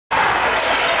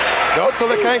Go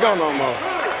till it can't go no more.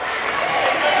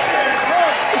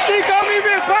 She got me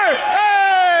Big Bird.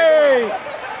 Hey!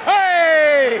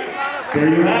 Hey! There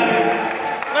you have it.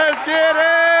 Let's get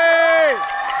it!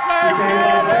 Let's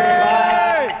get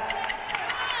it!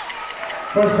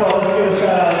 First of all, let's give a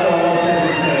shout out to all Los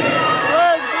Angeles men.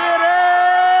 Let's get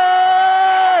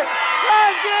it!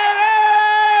 Let's get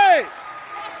it!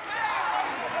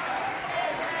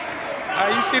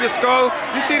 You see the skull?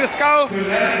 You see the skull?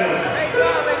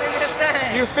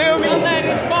 You feel me?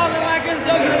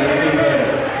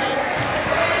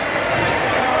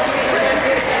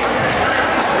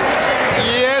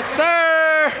 Yes,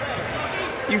 sir.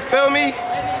 You feel me?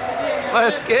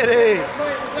 Let's get it.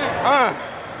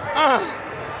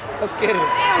 Let's get it.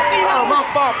 Oh, my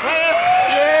fault, man.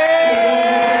 Yeah.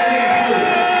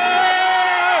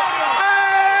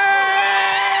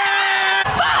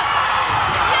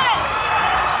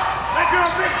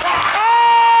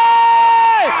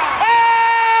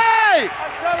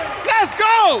 Let's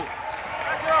go!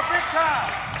 That girl big time.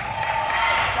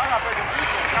 Try not to play some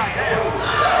defense. Goddamn.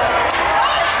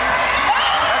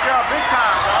 That girl big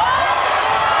time, bro.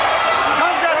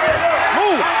 Come get this.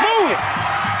 Move, move.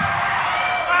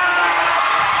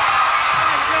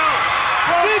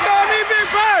 She got me Big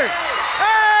Bird.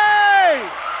 Hey!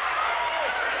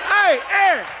 Hey,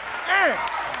 Aaron. Aaron.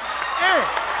 Aaron.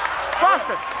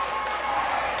 Boston.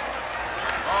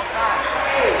 Long time.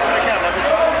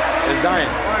 It's dying.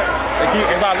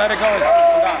 If I let it go, it's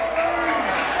dying.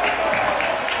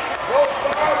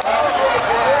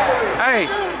 Hey,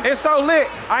 it's so lit.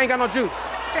 I ain't got no juice.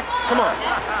 Come on.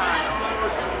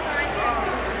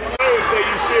 I would say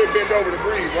you should bend over to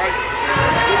breathe, right?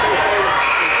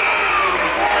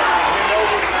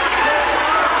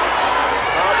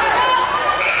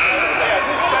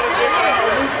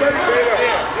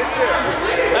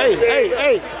 Hey, hey,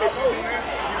 hey.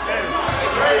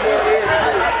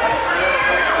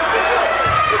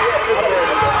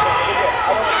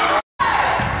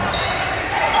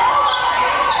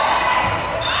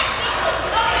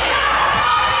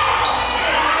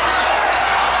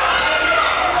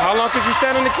 How long could you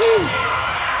stand on the key?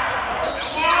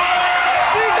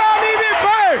 She got me Big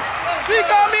Bird! She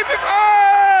got me Big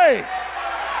Bird!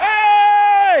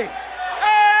 Hey!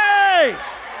 Hey!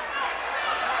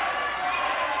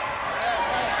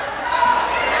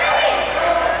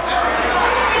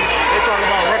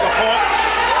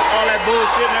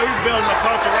 Bullshit, man. We building a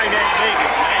culture right here in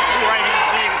Vegas, man. We right here in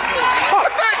Vegas, man.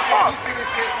 Talk that talk! You see this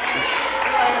shit? We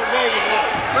right here in Vegas,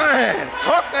 Man, man.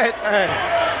 talk that thing.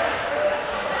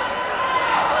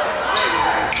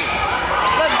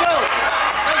 Let's go.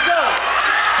 Let's go.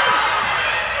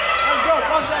 Let's go.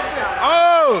 Bust that down.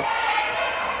 Oh!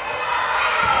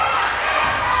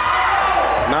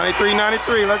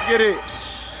 93-93, let's get it.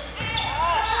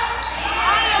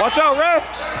 Watch out, ref.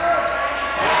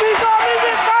 She got me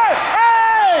Big Bird.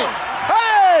 Hey!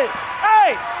 Hey! Hey!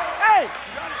 Hey!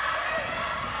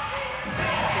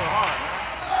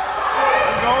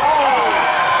 Go!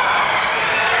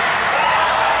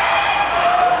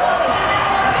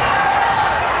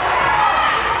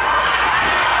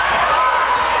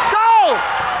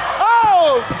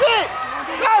 Oh, shit!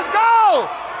 Let's go!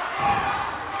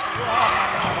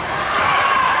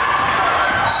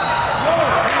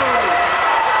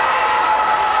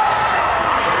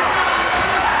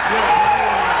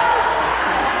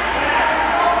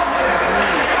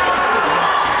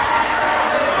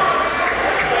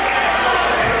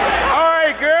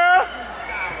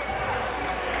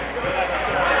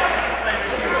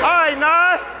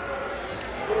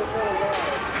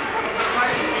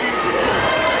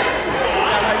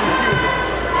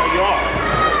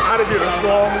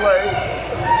 Long way.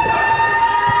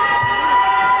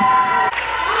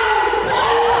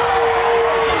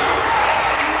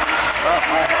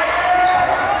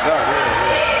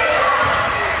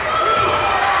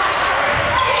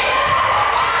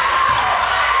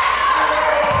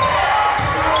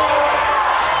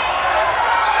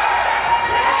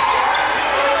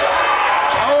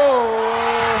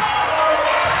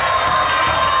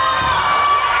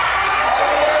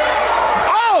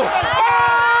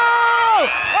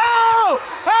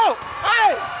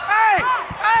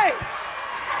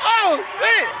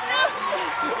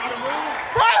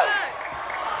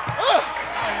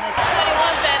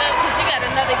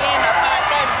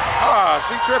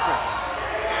 She tripping.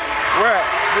 Where at?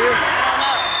 Here? I don't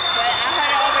know. But I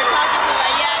heard it over talking. She was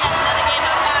like, yeah, I got another game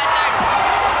at 5:30.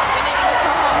 We need to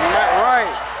come home. Not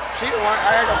right. She the one,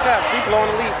 I ain't no cap. She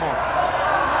blowing the lead for him.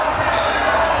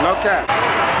 No cap. I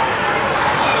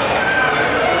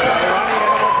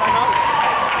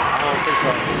don't think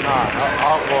so.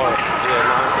 Nah, oh boy. Yeah,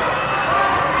 no, I don't think so.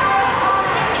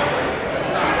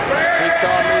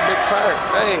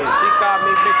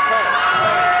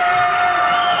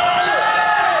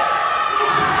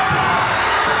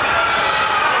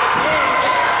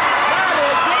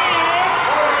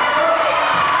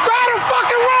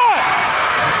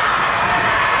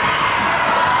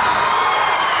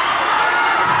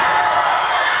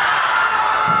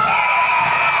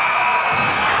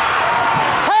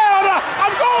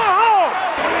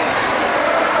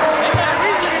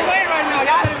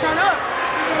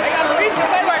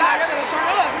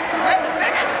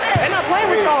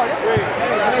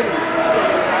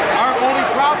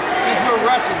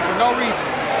 no reason.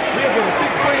 We'll get a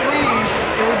 6-point lead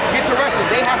and we get to wrestling.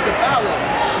 They have to foul us.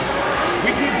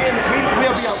 We keep getting,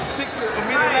 we'll be up 6 with a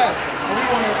minute less. And we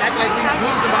want to act like we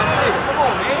losing by 6. Come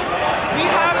on, man. We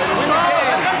have control.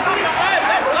 Let them come to us.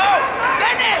 Let's go.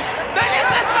 Finish. Finish.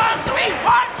 Let's go. 3.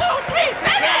 1, 2, 3.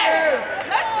 Finish.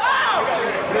 Let's go.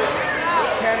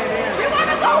 We want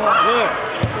to go home. Look.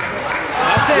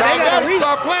 I said they got to reach.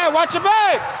 Stop playing. Watch your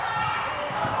back.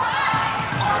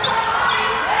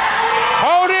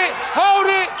 Hold it. Hold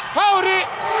it. Hold it.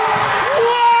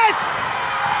 What?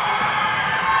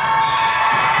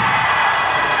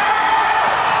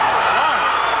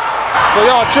 So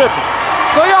y'all tripping.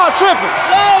 So y'all tripping.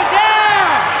 Slow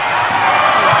down.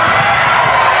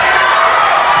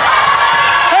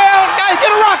 Hell, guys, get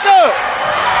a rock up.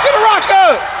 Get a rock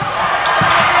up.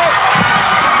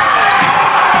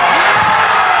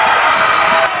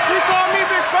 She called me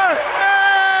Big Bird.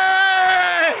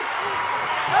 Hey!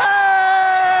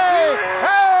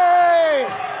 Hey!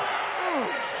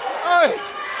 Hey! Hey!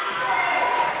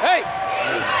 Hey!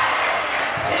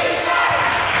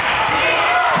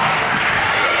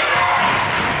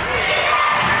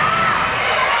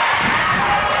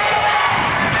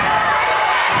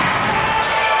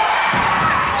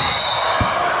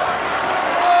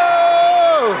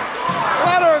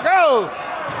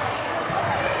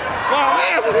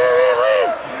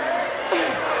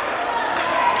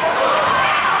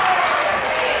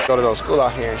 Go to school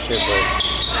out here and shit, but I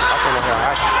came out here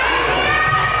actually.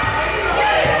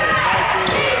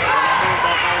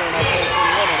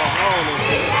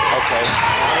 Okay.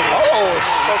 Oh,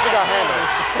 so she got handled.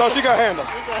 So she got handled.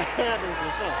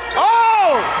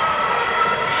 Oh!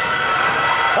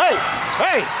 Hey!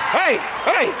 Hey! Hey!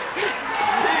 Hey!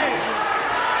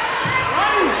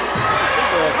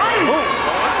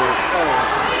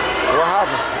 What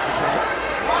happened?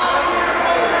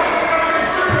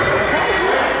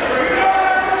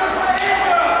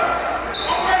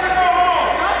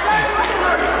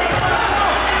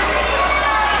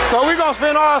 So we gonna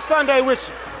spend all Sunday with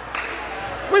you.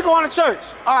 We going to church.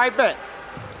 All right, bet.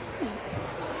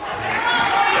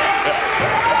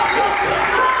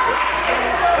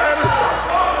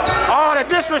 Oh, the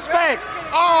disrespect.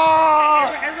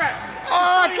 Oh,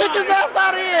 oh, kick his ass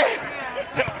out of here.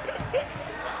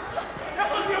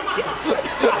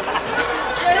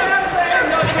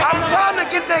 I'm trying to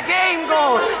get the game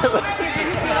going.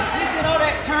 He did all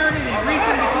that turning and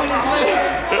reaching between his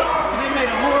legs. And he made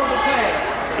a horrible pass.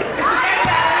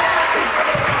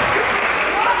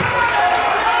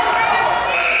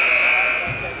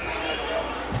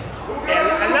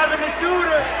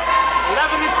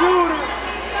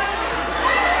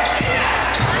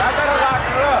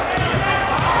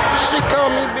 She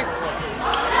called me Big.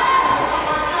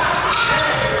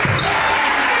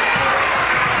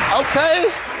 Okay,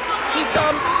 she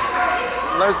called me.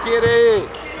 Let's get it.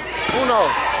 Uno,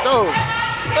 dos,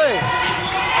 tres.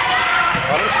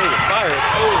 Oh, I'm shooting fire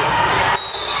too.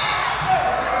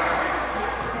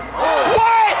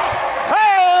 What?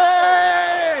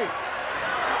 Hey!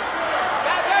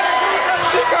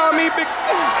 She called me Big.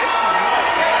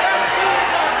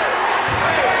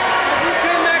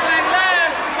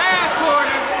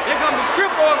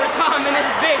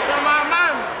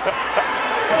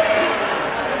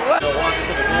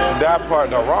 That part,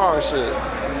 the wrong shit.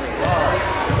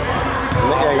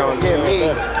 Nigga ain't gonna get me.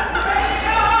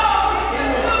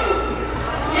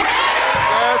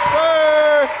 Yes,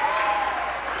 sir.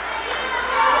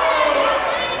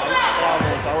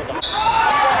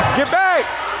 Get back.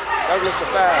 That's Mr.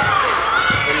 Fast.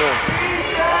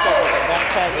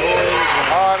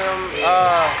 All them,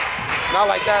 not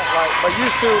like that, like, but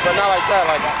used to, but not like that,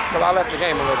 like, cause I left the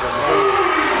game a little bit.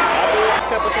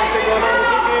 Some shit going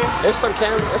on this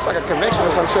weekend? It's like a convention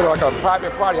or some shit, like a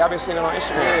private party. I've been seeing it on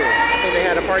Instagram. Yeah, I think they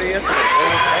had a party yesterday.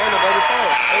 And the day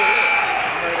before. I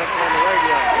heard that shit on the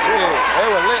radio. Yeah, they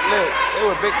were lit. They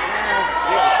were big, man.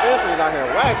 Yeah, Spencer was out here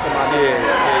waxing my nigga.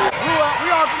 Yeah.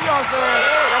 We all saying,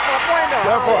 that's my point though.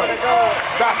 That part.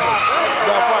 That part.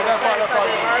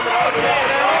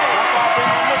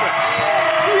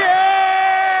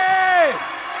 Yeah!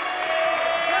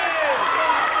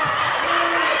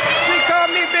 She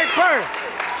called me Big Bird.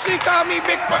 She called me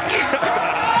Big Bird.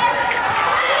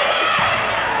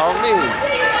 On me.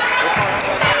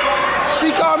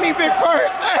 She called me Big Bird.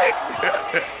 Hey.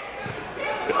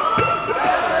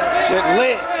 Shit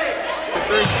lit.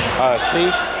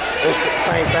 See? It's the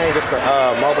same thing, just a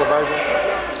mobile version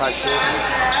type shit. We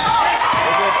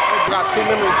got 2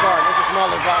 memory cards. It's a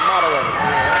smaller model of it.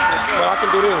 But I can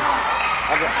do this.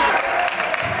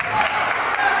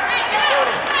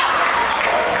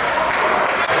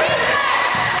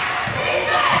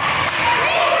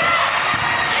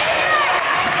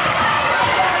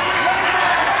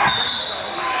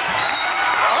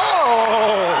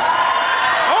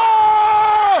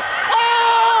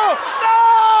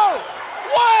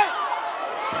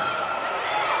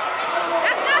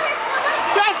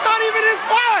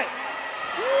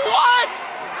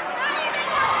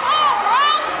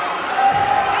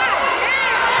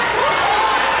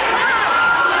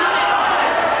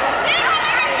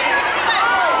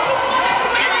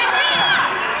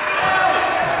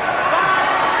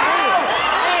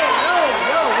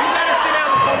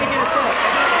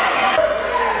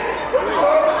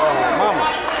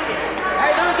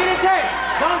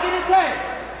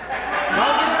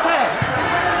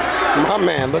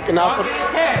 man looking out for the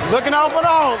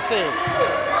home team.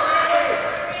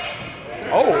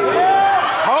 Oh.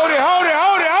 Hold it.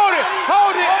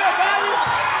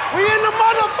 We in the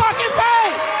motherfucking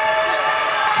paint.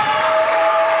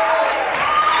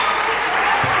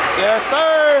 Yes,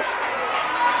 sir.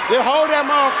 Just hold that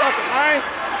motherfucker, man.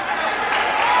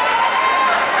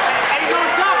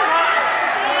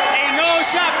 Ain't no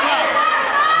shot clock.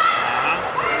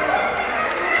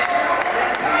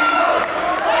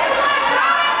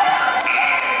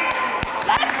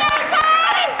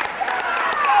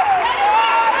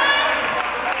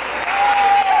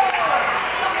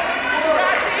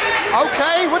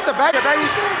 Okay, with the back, baby.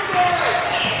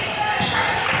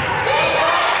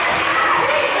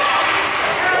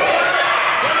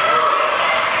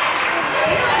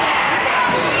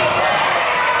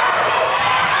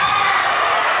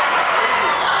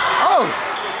 Oh.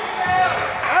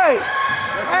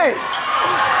 Hey.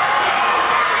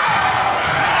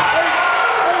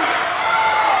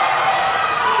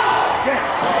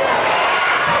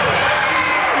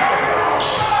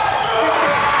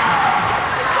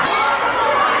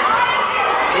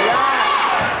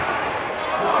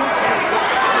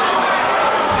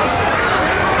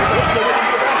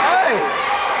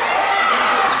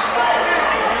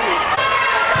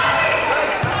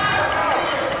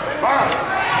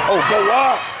 Oh, go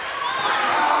up.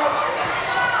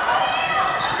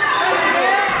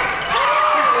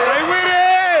 Stay with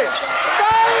it.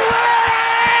 Stay with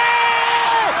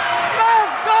it.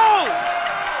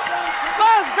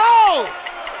 Let's go.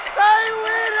 Stay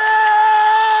with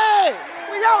it.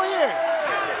 We out here.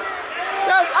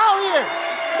 That's out here.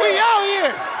 We out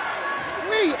here.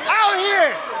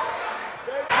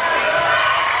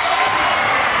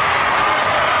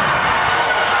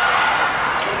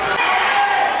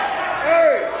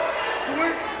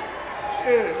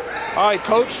 All right,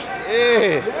 coach.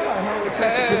 Yeah.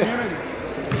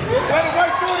 Way to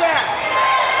work through that.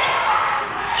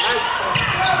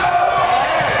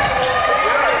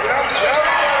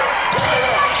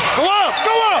 Go up.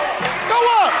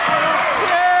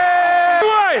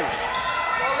 Yeah.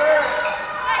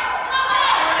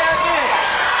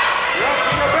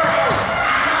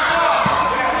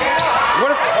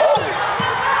 What if, oh.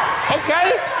 Okay.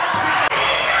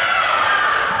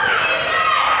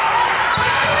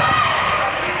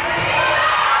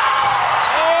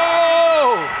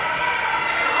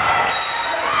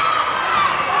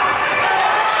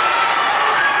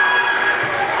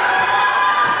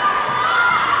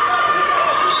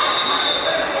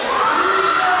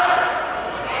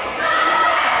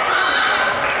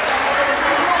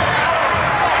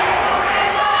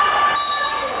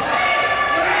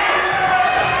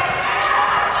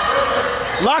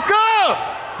 Lock up!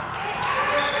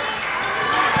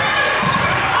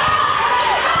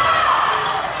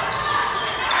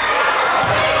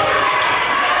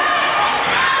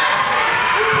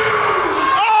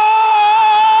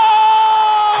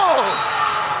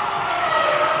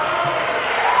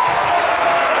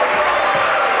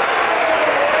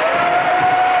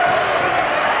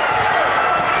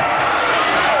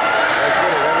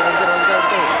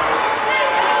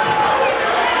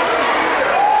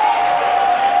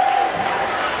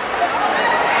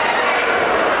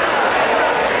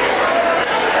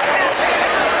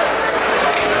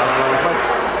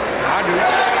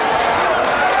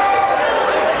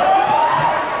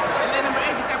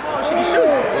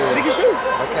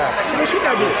 She can shoot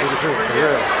that bitch. She can shoot, for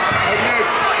real.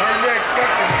 Her next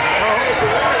fucking.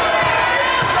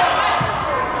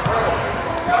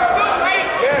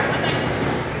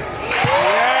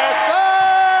 Yes, sir!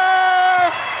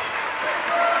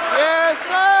 Yes,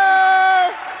 sir!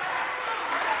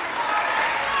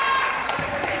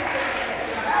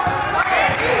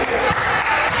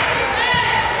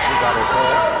 You got it,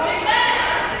 Cole.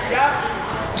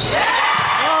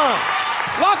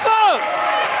 Lock up!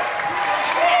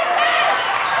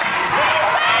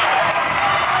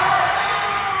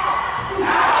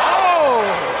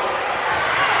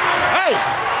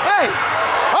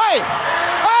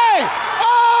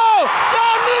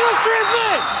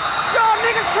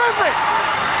 Tripping!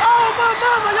 Oh, my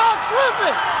mama, y'all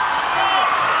tripping!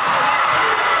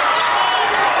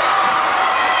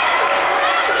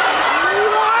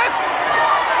 What?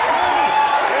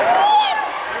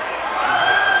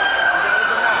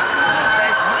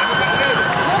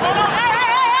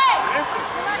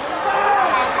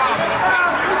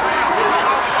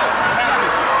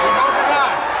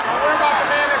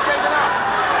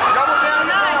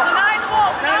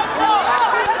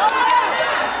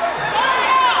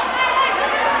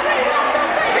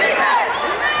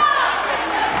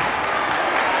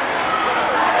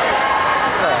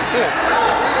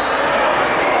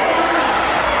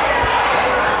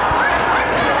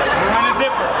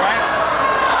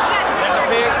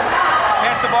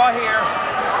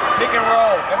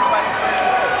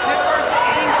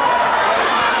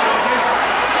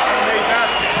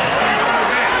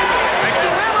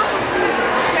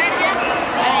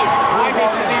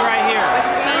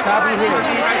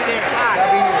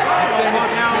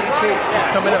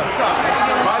 coming up.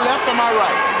 My left or my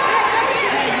right?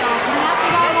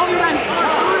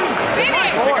 Pick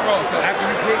and roll. So after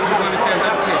you pick, you're going to say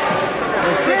another pick.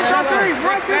 6 on 3,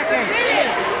 6 seconds.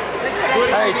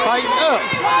 Hey, tighten up.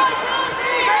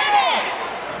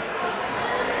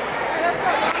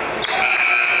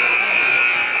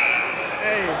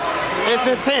 It's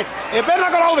intense. It better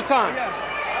not go to overtime.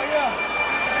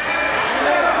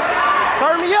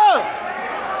 Turn me up.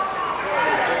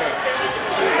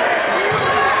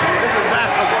 This is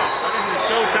basketball. This is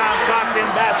Showtime clocked in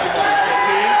basketball.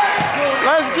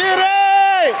 Let's get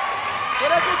it.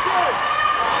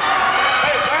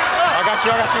 I got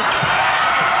you.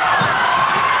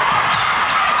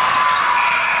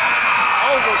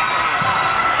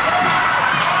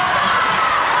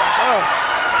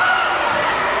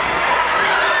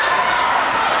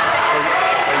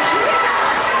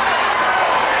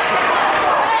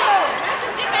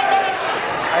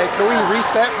 Hey, can we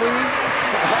reset, please?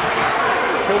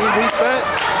 Can we reset?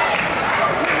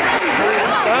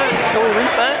 Can we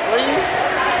reset, please?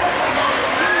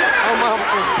 Oh, mama.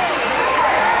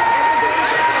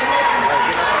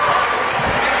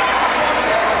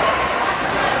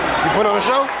 You put on a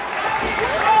show?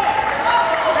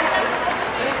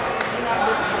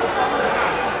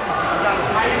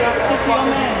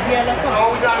 Yeah, let's go.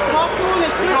 Talk to him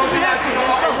and switch the action.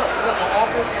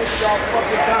 Offense, it's y'all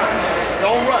fucking time.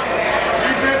 Don't rush.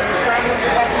 Defense, you scramble,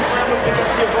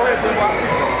 go ahead, Tim. Let's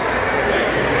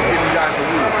give you guys a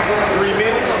week. 3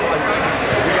 minutes.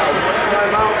 We got one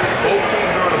timeout. Both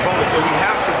teams are on a bonus, so we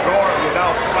have to guard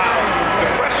without foul. The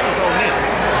pressure's on them.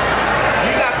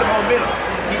 You got the momentum.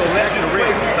 So let's just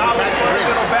play solid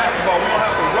fundamental basketball. We don't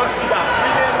have to rush. We got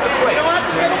 3 minutes to play. You don't have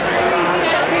to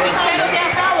settle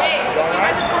down foul. Hey, you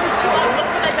guys are 42 up. Look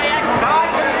for that diagonal.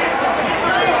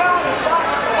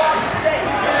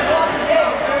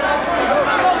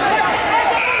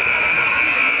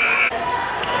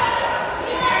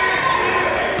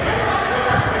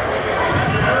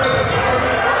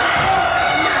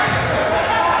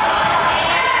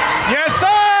 Yes, sir.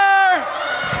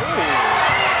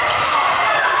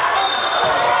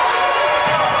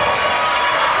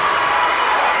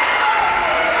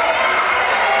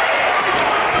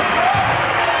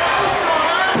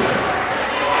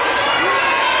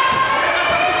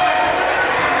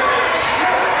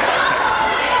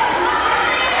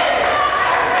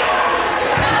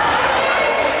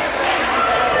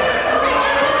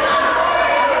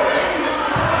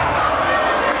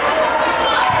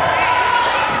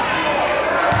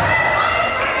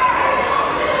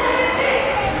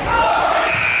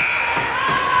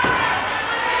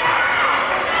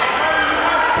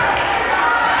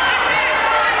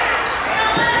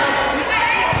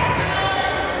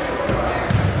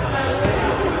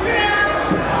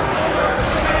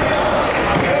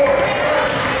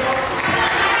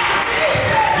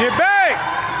 Get back!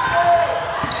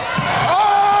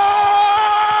 Oh!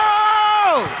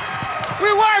 We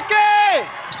working!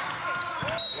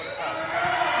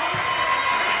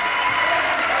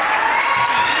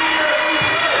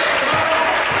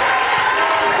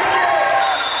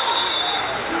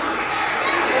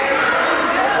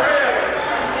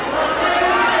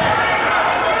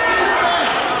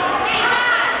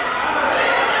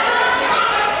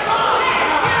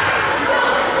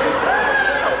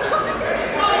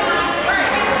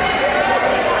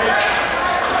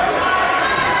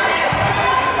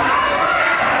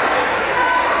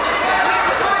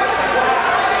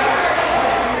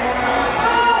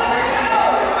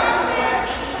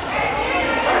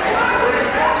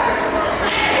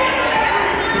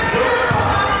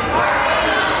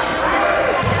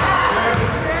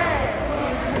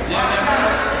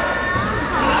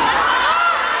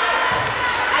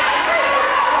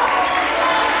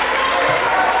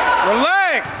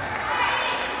 Relax!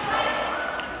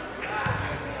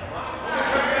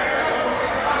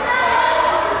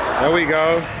 There we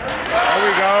go. There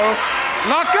we go.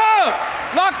 Lock up!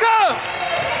 Lock up!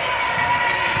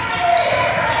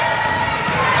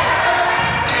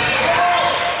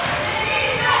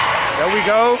 There we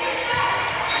go.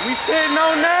 We sitting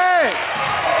on that.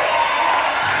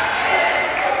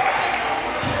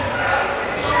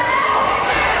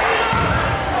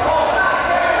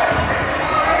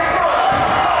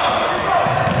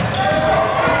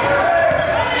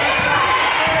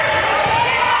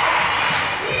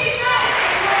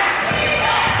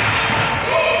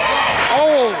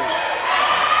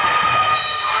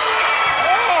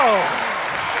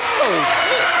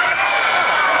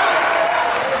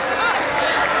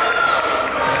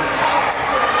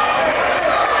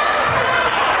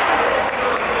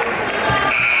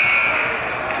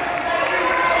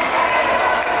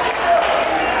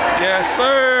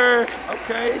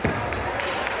 Okay. God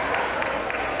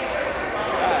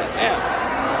damn.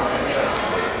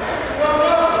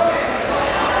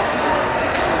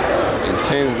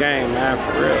 Intense game, man,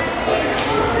 for real.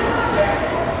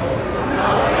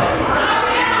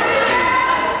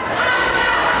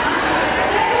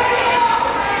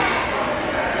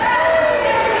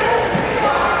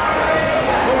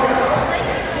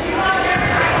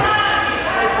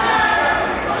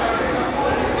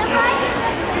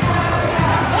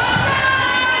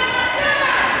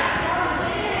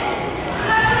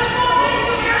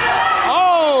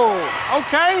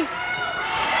 Okay.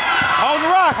 Hold the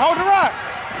rock, hold the rock.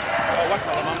 Oh, watch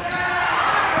out, mama.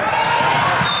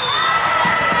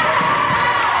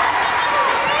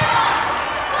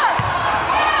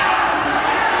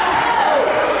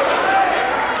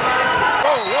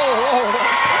 Whoa, whoa, whoa.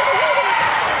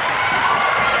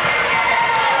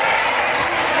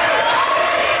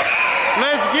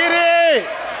 Let's get it.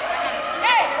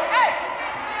 Hey, hey.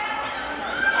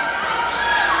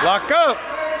 Lock up.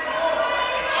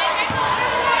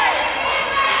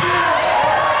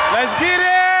 Let's get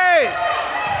it!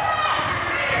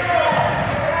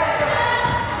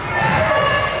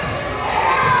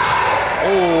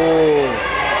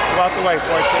 Oh, out the way,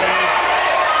 14.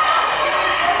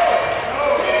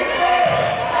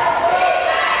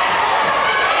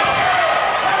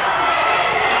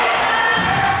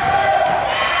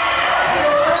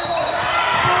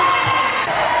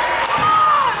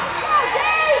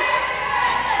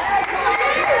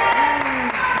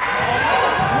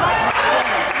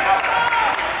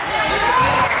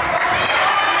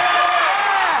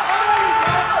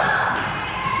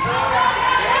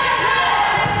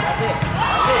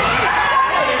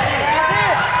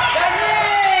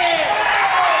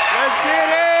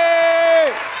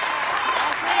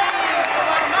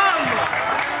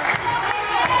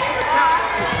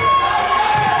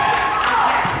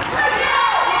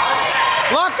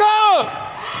 Lock up!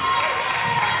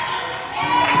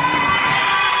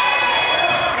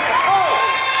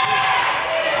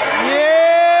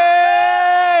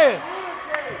 Yeah!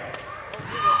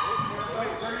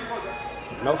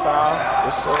 No foul.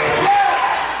 Yes, sir. Yeah.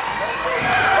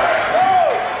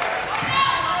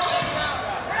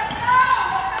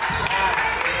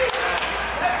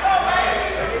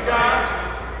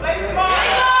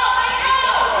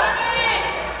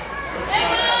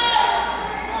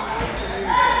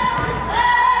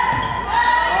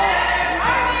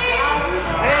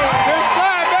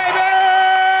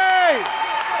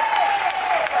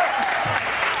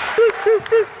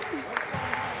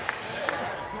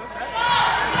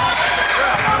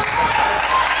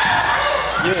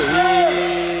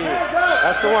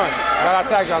 That's the one. But I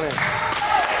tagged y'all in.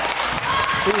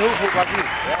 She hoop like you.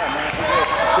 Yeah, man.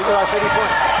 She got like 50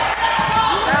 points.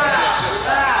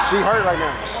 She hurt right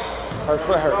now. Her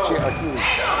foot hurt. She Achilles.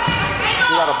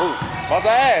 She got a boot. Bust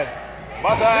her ass.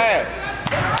 Bust her ass.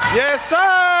 Yes,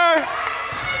 sir.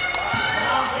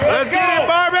 Let's get it,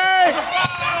 Barbie.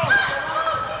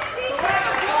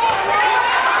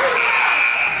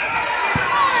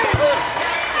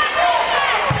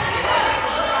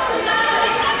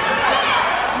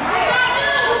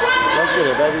 Let's get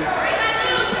it, baby.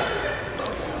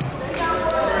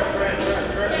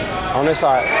 On this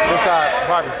side,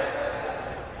 Barbie.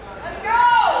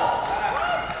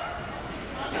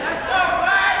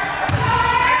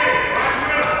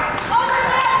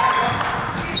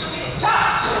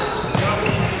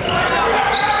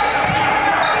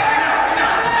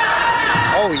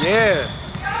 Oh yeah.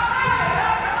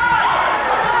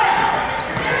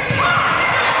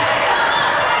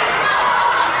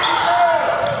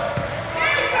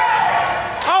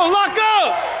 Oh, lock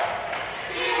up.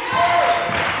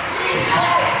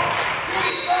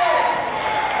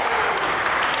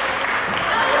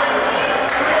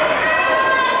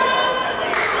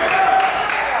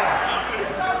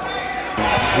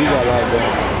 You got like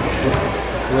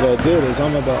that. What I did is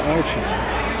I'm about action.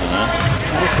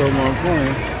 That's so my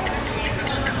point.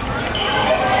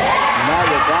 Not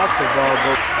with basketball,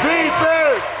 but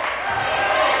Defense!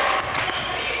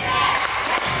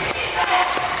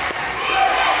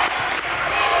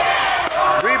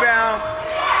 Rebound.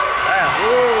 Yeah.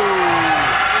 Ooh.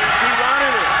 She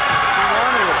wanted it. She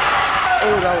wanted it.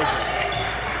 oh, that was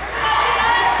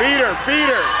Feed her. Feed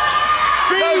her.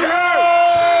 Feed her.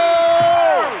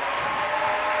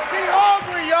 She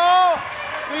hungry, y'all.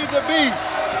 feed the beast.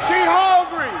 She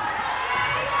hungry.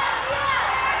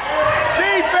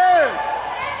 Defense.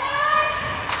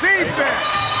 Defense.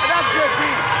 And that's good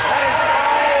defense. That is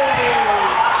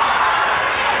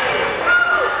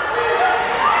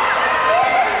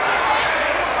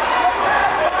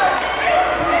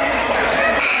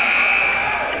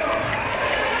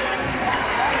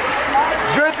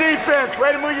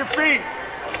ready to move your feet.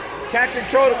 Can't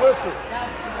control the whistle.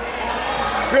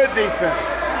 Good defense.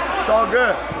 It's all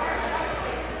good.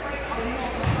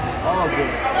 All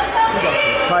good.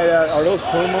 Tight ass. Are those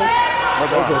Pumas?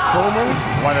 Those are Pumas?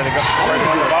 One of the first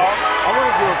one with the ball? I want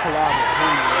to do a collab with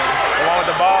Puma. The one with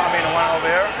the ball? I mean the one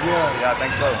over here? Yeah. Yeah, I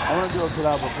think so. I want to do a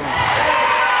collab with Puma.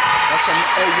 That's a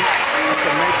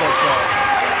makeup job.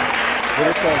 What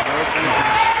is that, bro?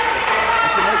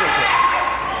 It's a makeup job.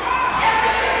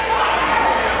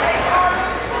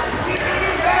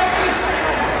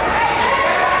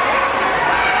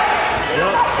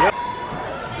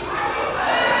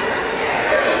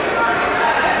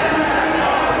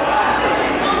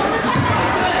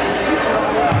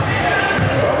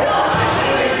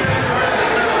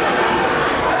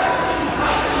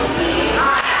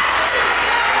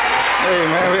 Hey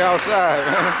man, we outside,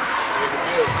 man.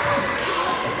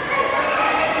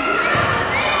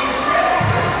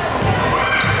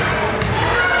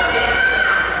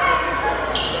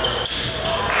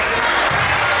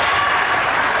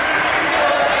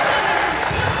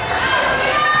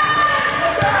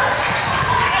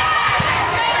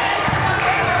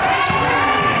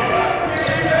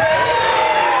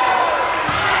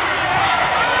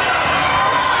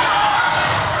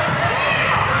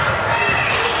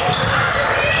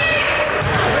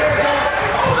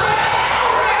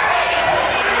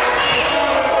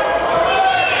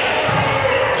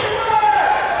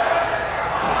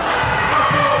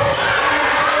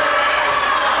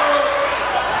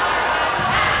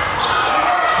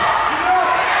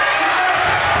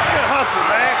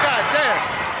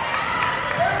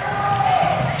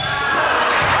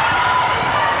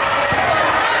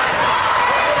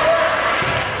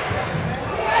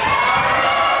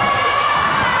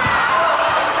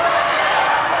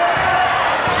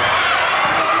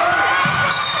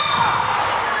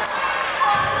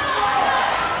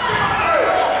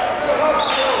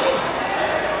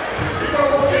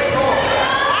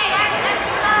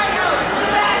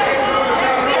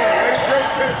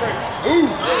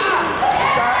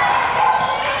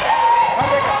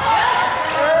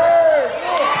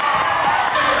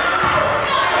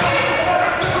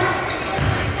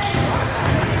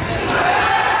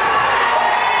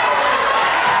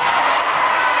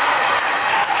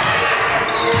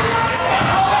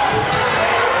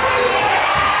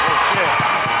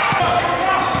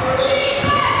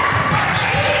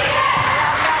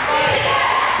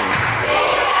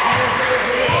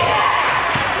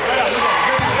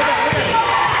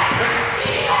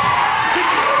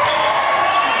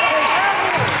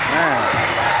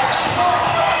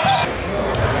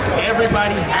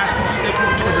 Everybody has to keep their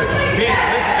composure. Bench,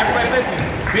 listen, everybody listen.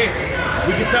 Bench,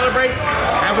 we can celebrate,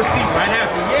 have a seat right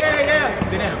after. Yeah,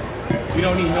 sit down. We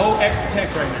don't need no extra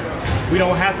text right now. We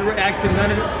don't have to react to none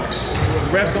of it.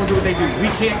 The refs don't do what they do. We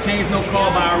can't change no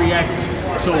call by our reactions.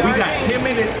 So we got 10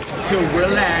 minutes to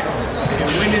relax and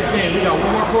win this game. We got one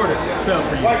more quarter stuff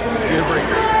for you. Get a break.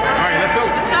 All right, let's go.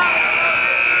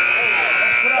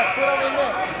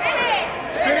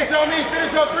 Finish on me,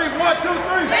 finish on 3. 1, 2,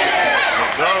 3.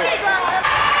 Go.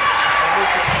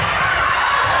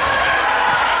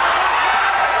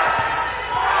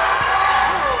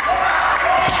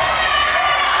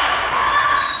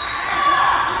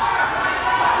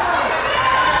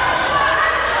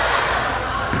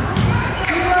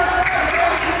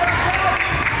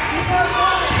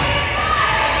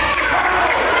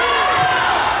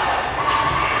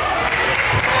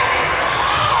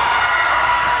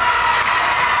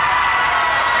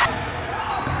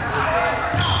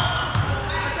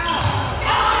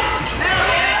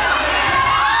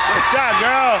 Shot,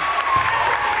 girl.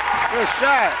 Good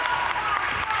shot.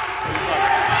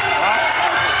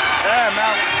 Yeah,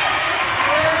 man.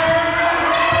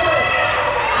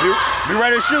 Be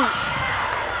ready to shoot.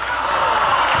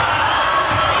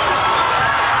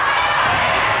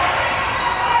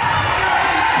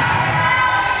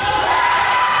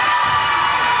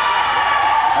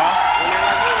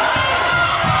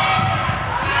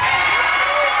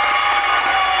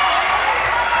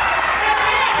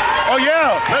 Oh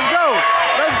yeah, let's go,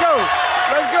 let's go,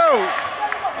 let's go.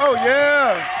 Oh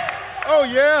yeah, oh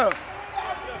yeah.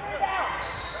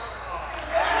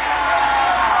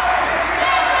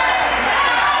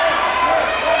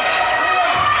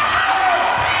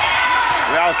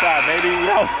 We outside, baby, we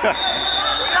outside.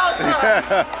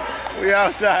 We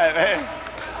outside, man.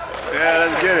 Yeah,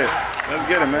 let's get it. Let's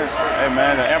get it, man. Hey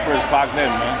man, the Emperor's clocked in,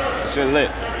 man. Shit lit.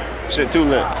 Shit too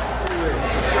lit.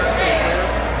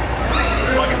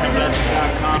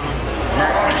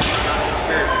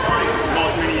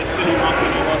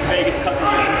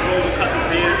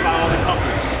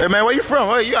 Hey man, where you from?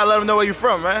 You gotta let them know where you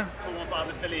from, man. 215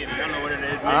 affiliated. Y'all know what it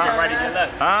is. Man. Get right, get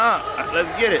left. Let's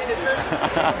get it.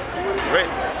 Right.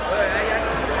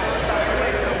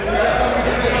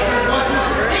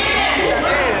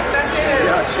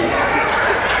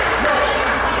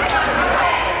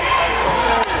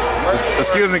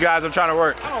 Excuse me, guys. I'm trying to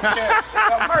work. I don't care.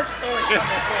 The merch store is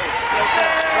coming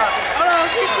soon. Hold on,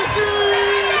 keep the shoes.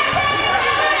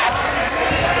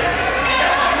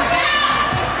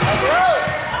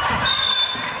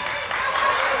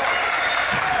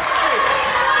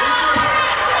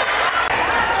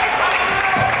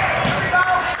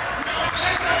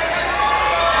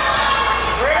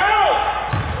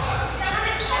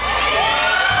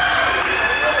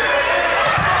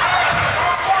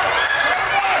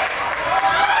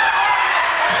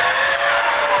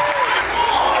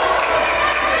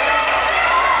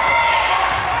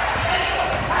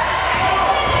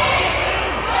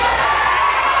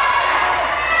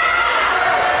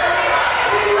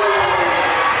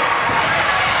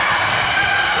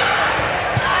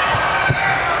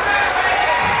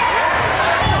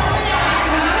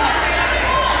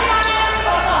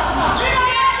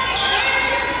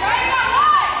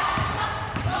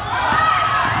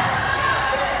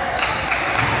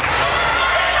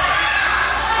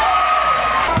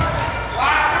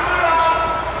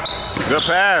 Good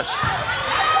pass.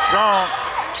 Strong.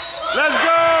 Let's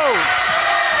go.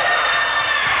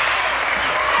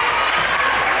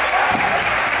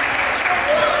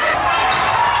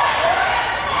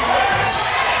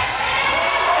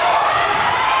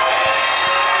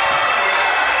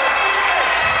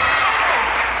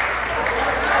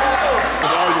 It's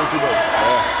arguing too much.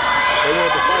 Yeah. They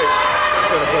want to fight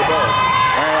instead of play ball.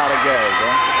 Ran out of gas,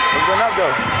 bro. What's been up,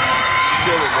 though?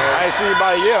 Kill it, man. I ain't seen you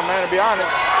about a year, man, to be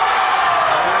honest.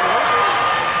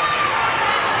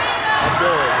 I'm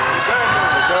done, man.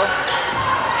 For sure.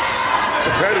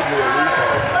 Competitive at least.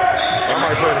 I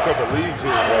might play in a couple of leagues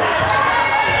here, bro.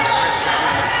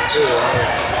 Yeah, man.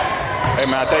 Hey,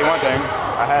 man, I'll tell you one thing.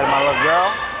 I had my little girl.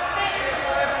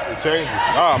 It changes.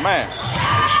 Oh, man.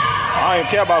 I don't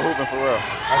even care about hooping for real.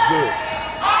 That's good.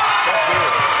 That's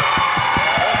good.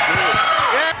 That's good.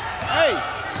 Yeah. Hey.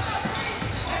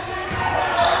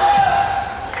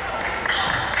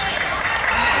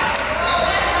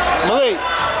 Malik.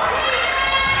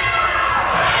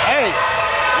 Hey.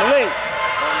 Malik.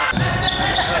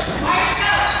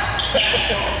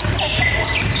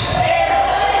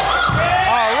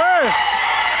 All right.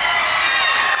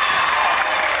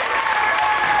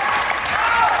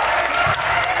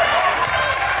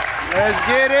 Let's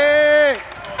get it.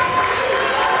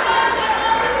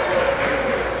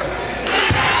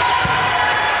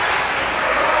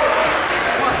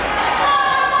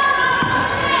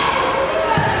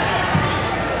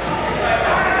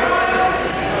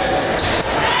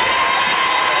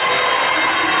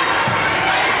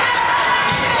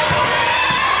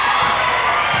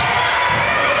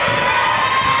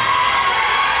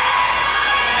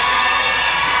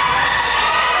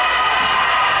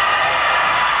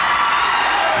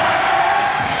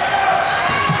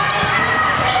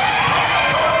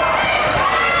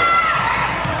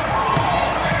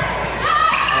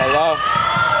 Hello?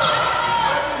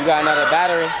 You got another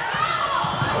battery?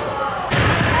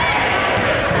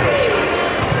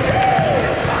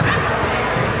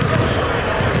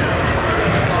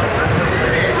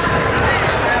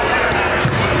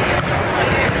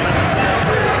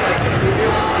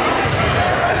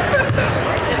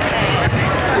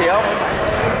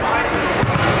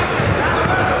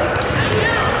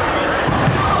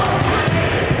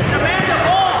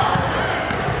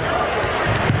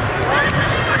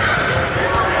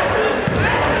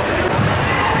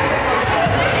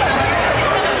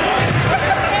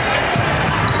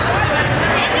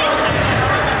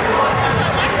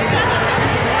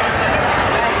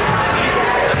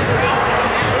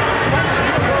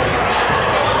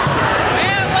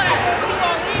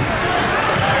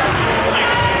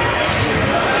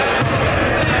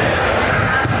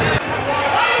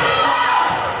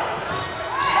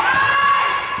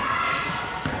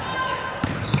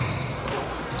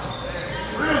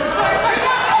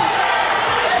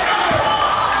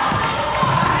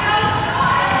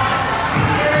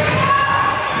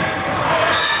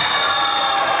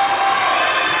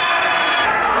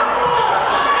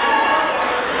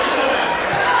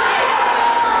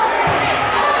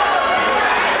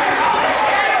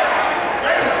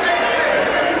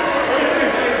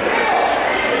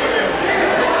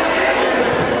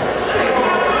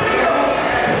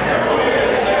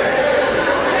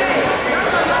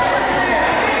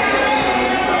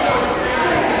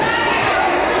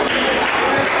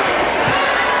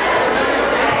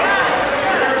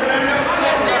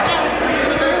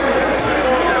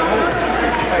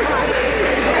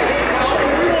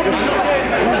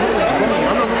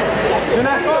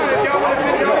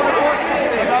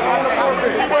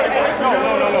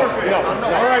 All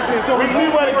right, then. So we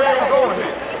see where the game going.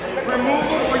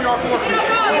 Removal or your forfeit?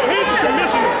 He's the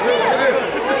commissioner.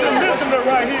 It's the commissioner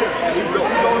right here.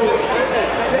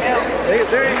 They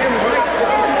ain't in right.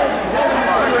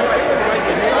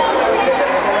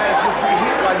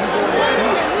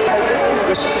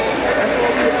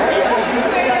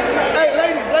 Hey,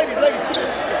 ladies.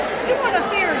 You want a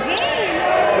fair game?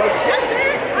 That's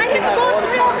it. I hit the ball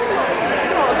straight off the floor.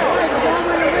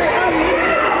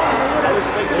 I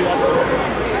respect you.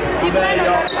 Keep an eye on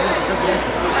that.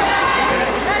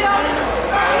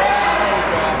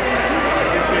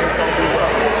 This shit's gonna be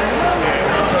rough. And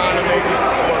we're trying to make it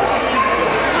worse. So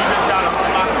we just gotta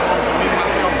unlock the homes for me,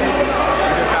 myself, too. We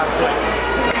just gotta play.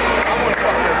 I wanna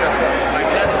fuck that ref up. Like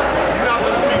that's, you're not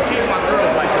supposed to be cheating my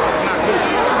girls like this. It's not cool.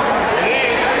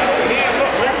 And then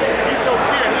look, listen, he's so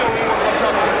scared he don't even want to come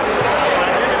talk to him. So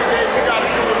at the end of the day, we gotta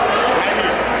do it right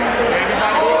here.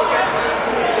 Everybody good?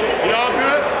 Y'all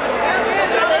good?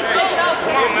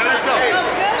 Come on, man, let's go.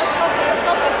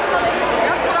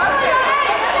 That's what I said.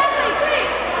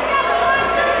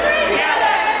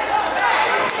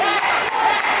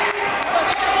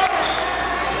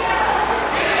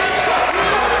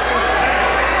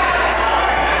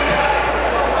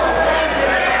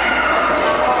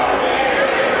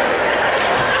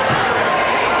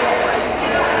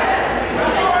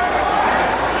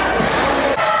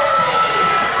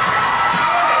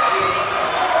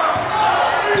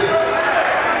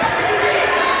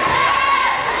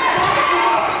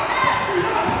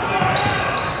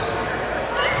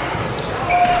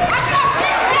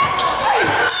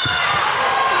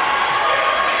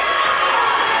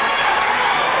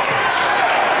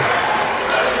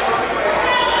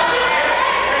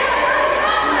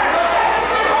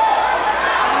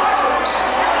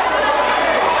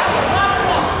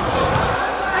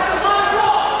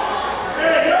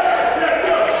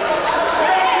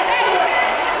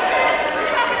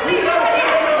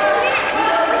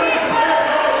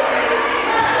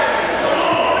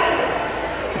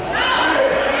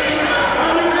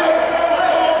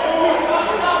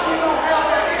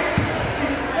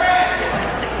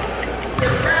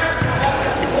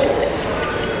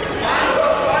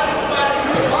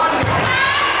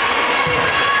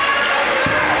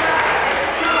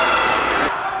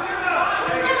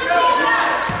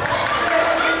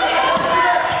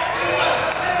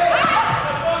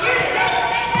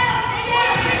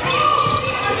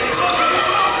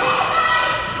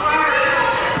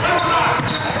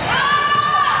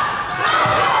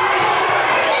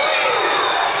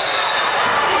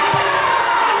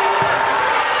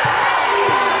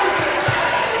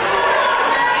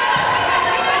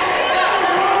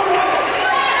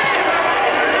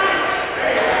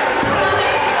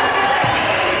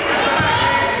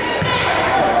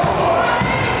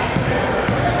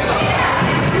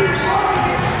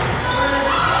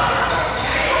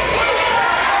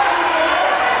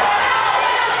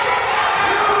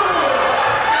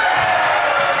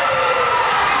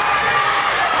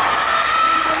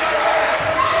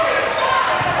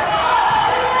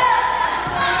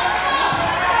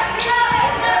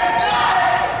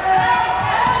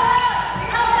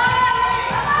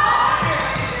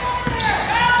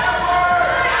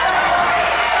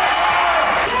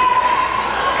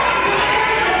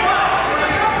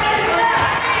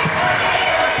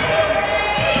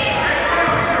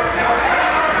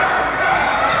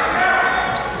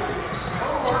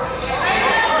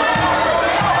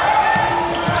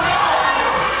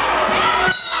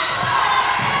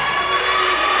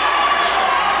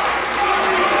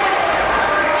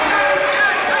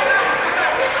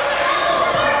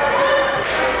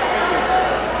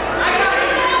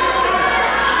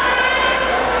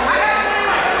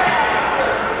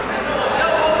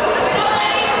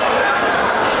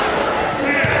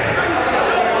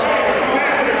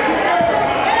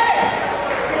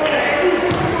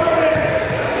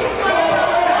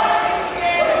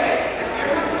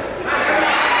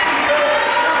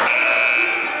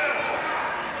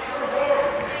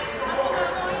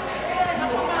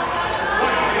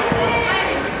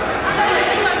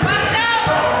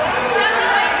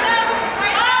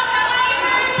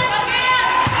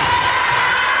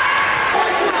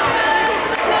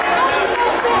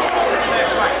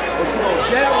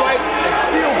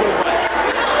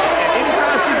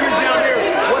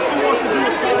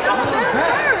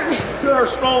 her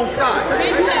strong side. So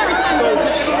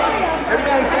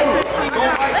everything's safe.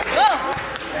 Let's go.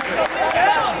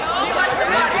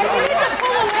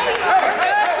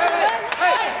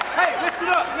 Hey, listen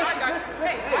up.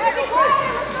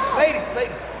 Ladies,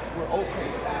 we're okay.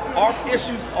 Our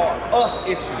issues are us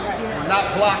issues. We're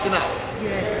not blocking out.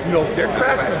 You know, they're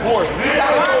crashing the boards. We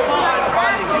gotta go find the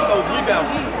body and get those rebounds.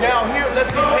 Down here,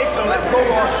 let's be patient. Let's go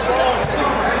to our strong side.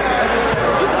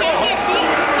 You can't get beat.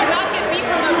 You cannot get beat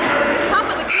from the top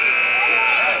of the key.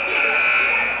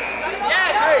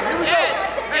 Yes. Hey, here we go. Yes.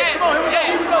 Hey, come on, here we go.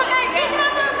 Here we go. Okay, get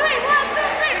down on 3. 1, 2,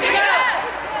 3. Pick it up.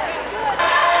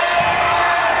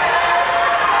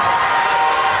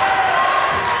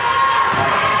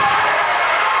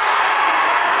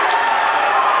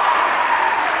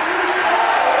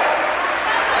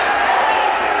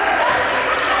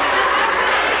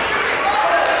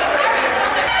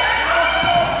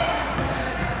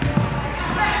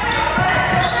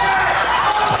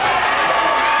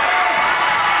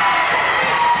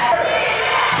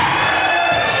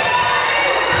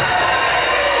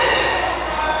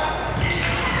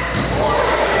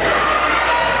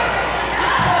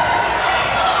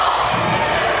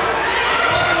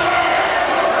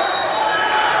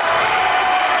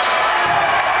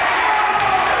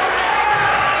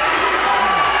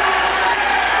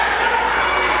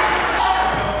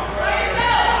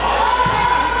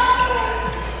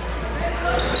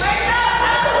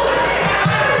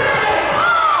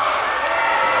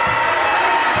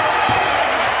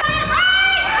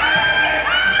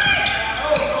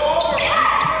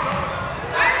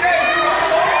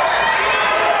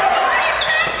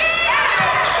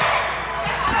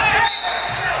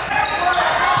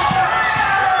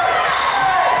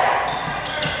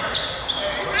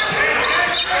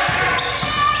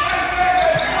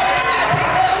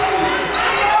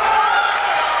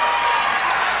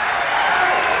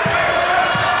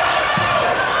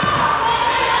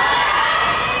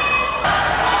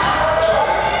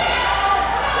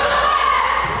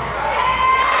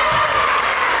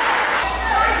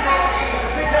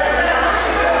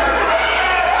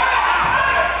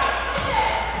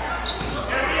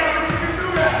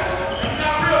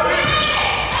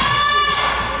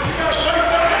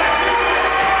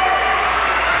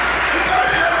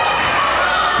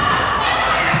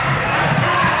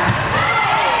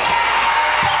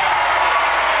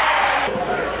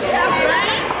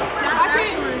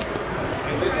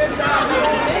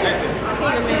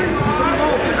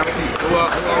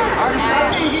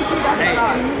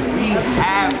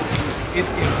 It's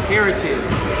imperative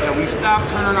that we stop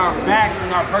turning our backs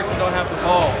when our person don't have the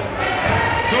ball.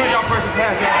 As soon as y'all person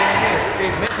pass, y'all doing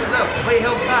this. It messes up. Play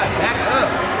help side. Back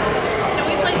up. Can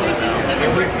we play 3-2?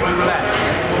 We relax.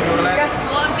 Relax. That's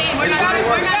all I'm saying. We're not.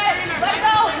 Let's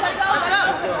go. Let's go.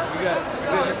 Let's go. We got it.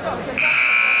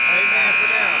 Hey, man,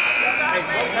 sit down. Hey,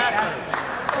 go faster.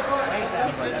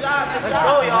 Good job. Let's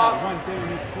go, y'all.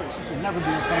 She should never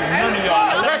be in front of none of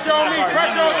y'all. Pressure on me.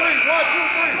 Pressure on 3. 1,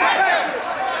 2,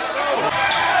 3.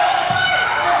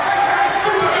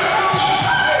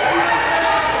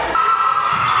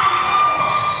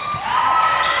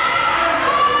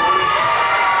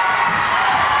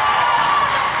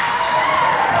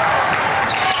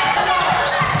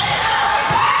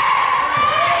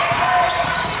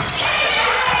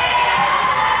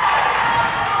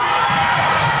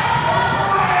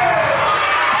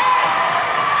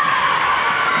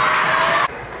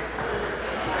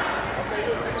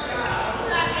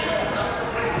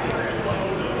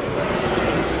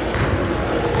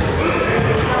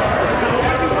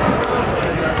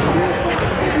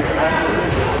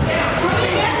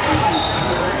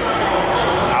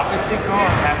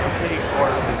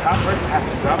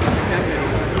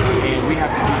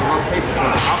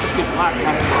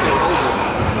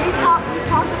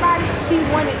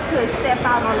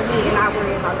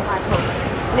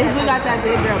 We got that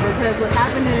big girl because what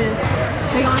happened is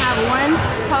they're gonna have one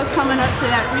post coming up to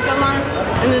that free throw line,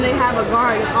 and then they have a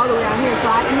guard all the way out here. So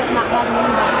I end up not having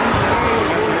anybody behind the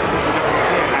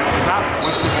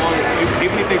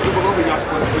even if they dribble over, y'all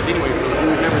supposed to switch anyway. So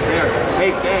whoever's there,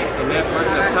 take that, and that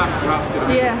person up top drops to the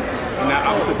middle. Yeah. And that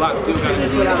opposite block still got to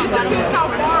do it. Well,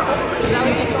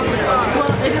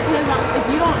 it depends on if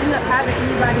you don't end up having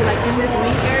anybody like in this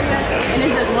wing area, and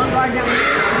it's just one guard down here,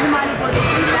 you might as well just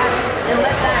shoot that and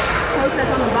let that post that's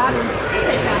on the bottom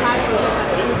take that high post.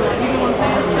 You know what I'm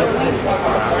saying?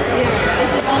 Yeah. If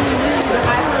it's only really the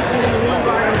high post and then the one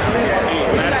guard in the middle.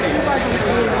 So you got two guards in the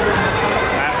middle.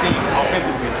 Last thing,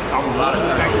 offensively, I'm a lot of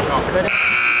the fact that y'all cut it.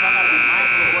 Y'all gotta be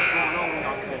mindful of what's going on when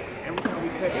y'all cut. Because every time we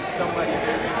cut, there's somebody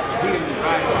hitting the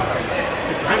drive.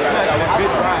 It's good cut, it's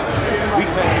good drives. We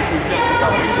cut into each other. So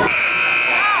make sure.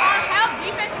 Our help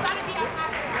defense is going to be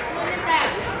outside. When is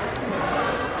that?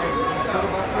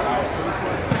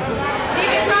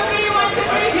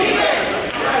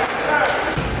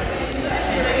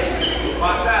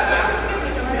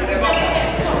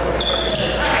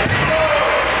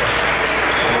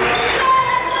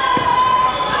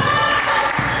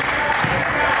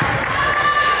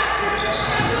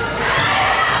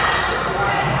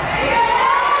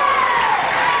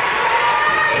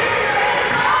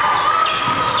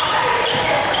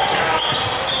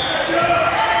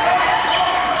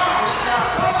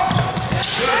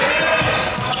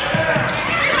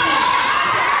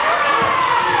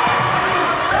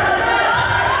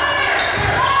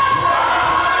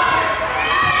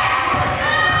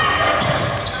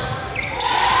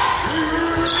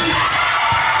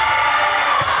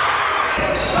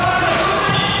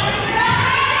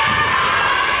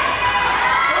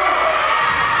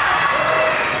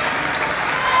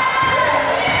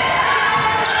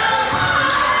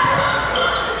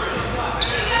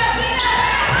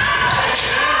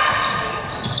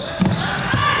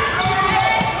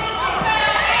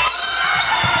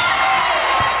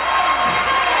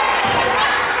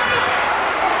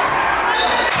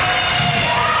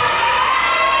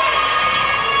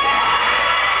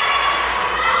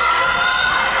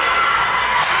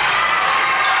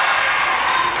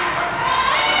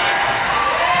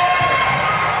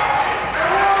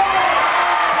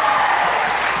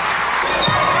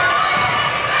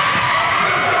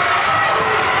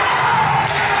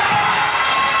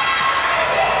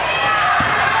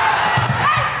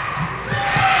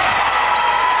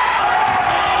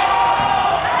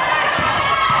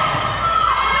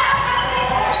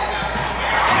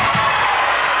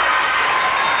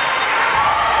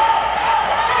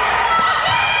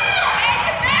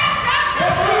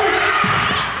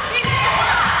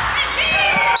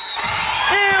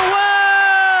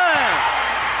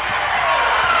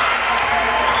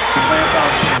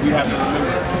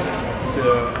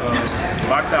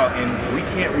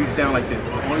 can't reach down like this.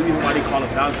 The only reason why they call it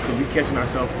fouls is because we catching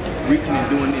ourselves reaching and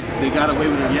doing this. They got away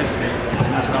with it yesterday,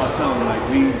 and that's what I was telling them. Like,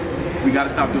 we got to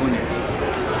stop doing this.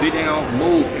 Sit down,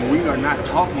 move, and we are not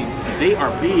talking. They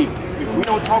are big. If we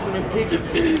don't talk to them in picks,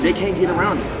 they can't get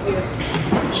around it.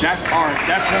 That's going to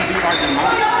be our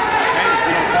demise. Okay? If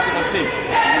we don't talk to those picks.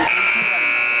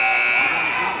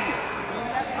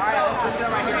 All right, let's switch it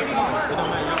up right here. Come on. It don't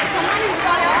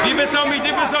matter. Defense on me,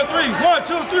 defense on 3. 1,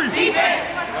 2, 3.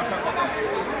 Defense.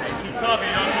 Keep talking,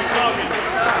 y'all. Keep talking.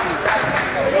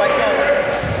 White ball.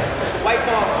 White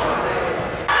ball.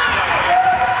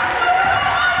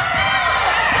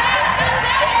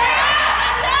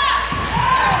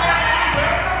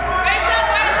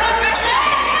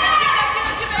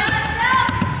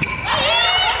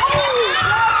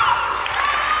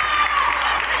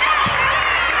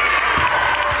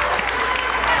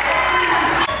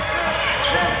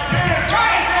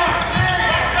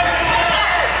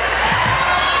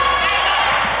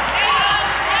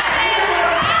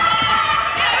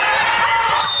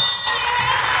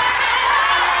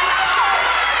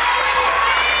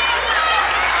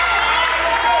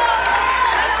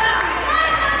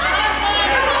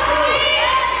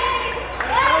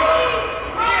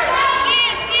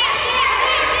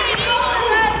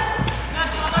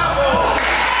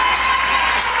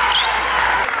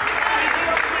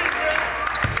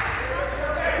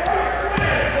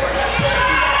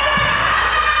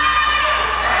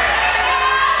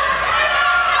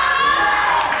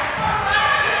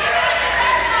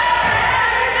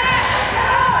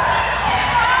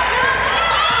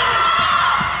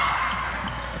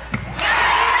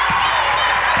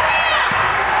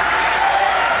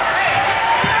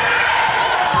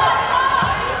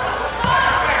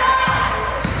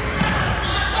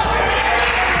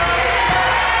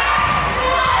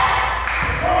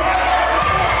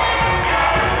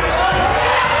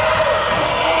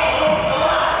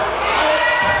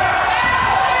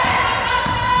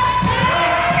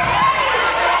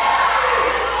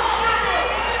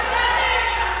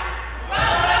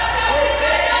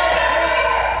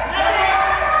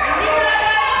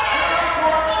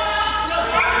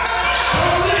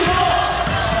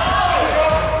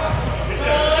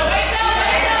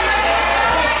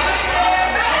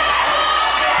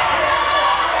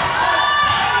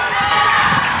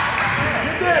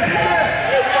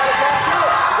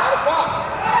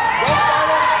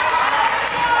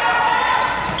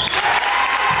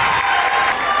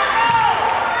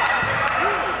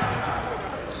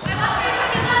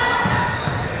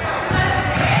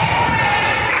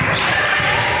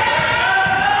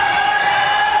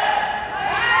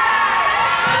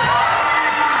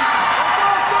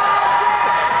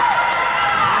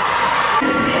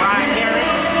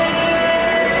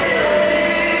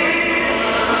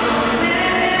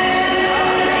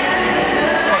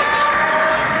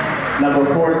 Number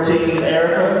 14,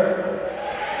 Erica.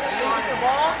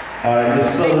 All right, Miss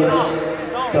Phillips,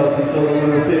 Chelsea Phillips,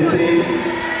 number 15.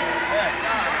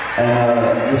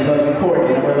 And Miss Lucky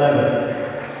Courtney, number 11.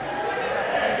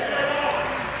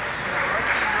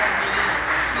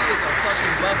 She is a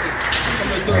fucking bucket.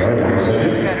 Number 3. All right, one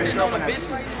second. And on the bench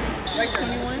right there,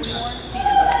 21, she is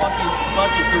a fucking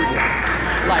bucket 3.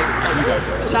 Like,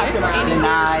 shot from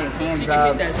anywhere, she can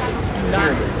hit that shit.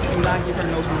 Do not give her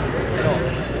no room at all.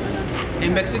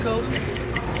 In Mexico,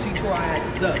 she tore our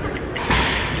asses up.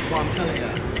 That's what I'm telling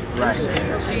y'all. Right.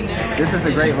 This is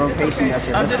a great rotation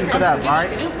yesterday. Let's keep it up, alright?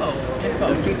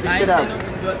 Let's keep this shit up.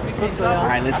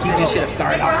 Alright, let's keep this shit up.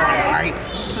 Start off right, alright?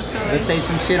 Let's say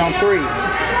some shit on 3.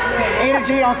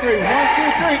 Energy on 3. 1, 2,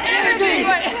 3. Energy!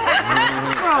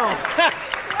 Bro.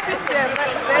 She said,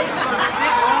 let's say some shit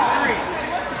on 3.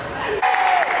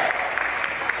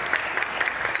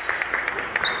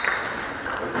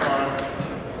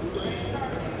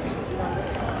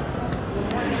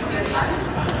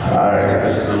 Alright,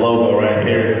 this is the logo right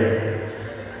here.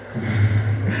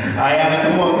 Ayana,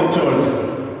 come on, come towards it.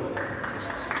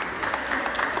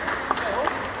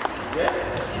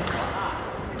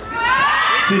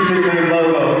 She's the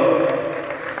logo.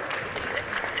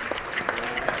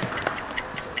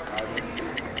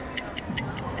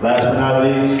 Last but not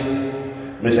least,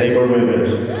 Miss April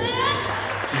Rivers.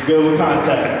 She's good with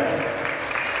contact.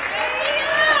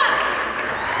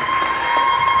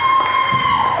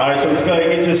 All right, so let's go ahead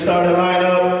and get to the starting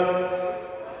lineup.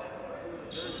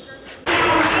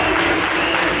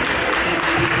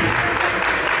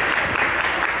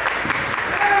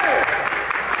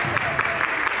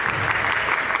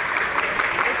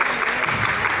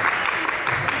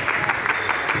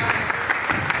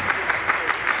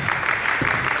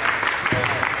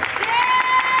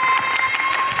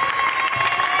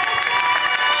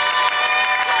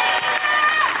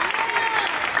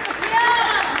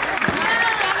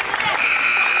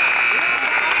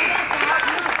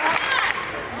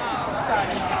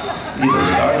 You can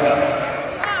start it up.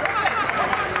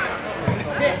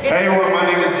 Hey everyone, my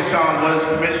name is Deshaun Woods,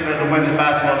 Commissioner of the Women's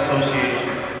Basketball Association.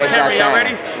 Race that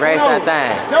thing. Race that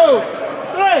thing. No.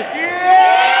 Three. Yeah!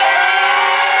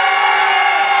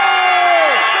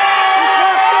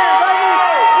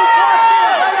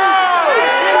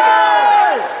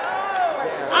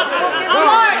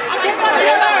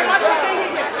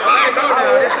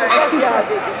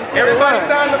 Everybody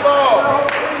sign the ball.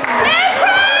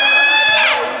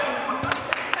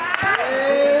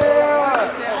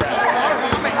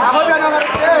 I hope y'all know how to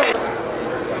stay.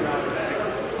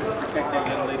 Protect that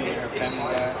young lady and her family,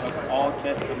 God. Help all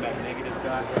tests come back negative,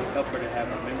 God. Help her to have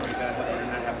a memory, God. Help her to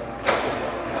not have a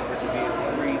help her to be able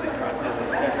to breathe and process and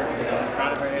touch her from the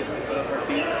crown of her head to the sole of her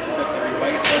feet. Touch every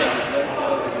white cell, every blood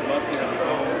cell, every muscle, every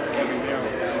bone, every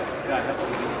marrow, God. God, help her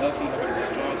to be healthy, help her to be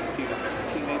strong, continue to touch her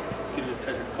teammates, continue to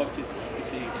touch her coaches,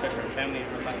 continue to touch her family and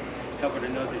her life. Help her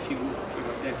to know that she will fulfill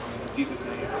her destiny. In Jesus'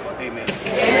 name, amen.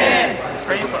 Amen.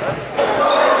 Pray for us.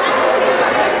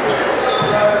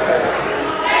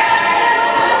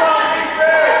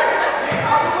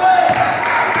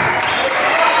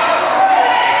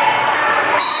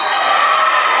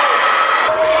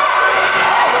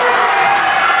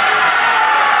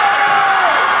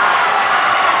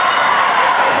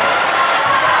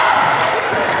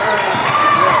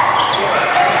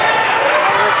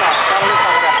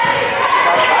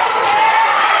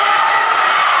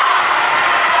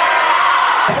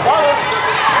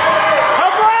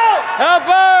 Help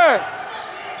her!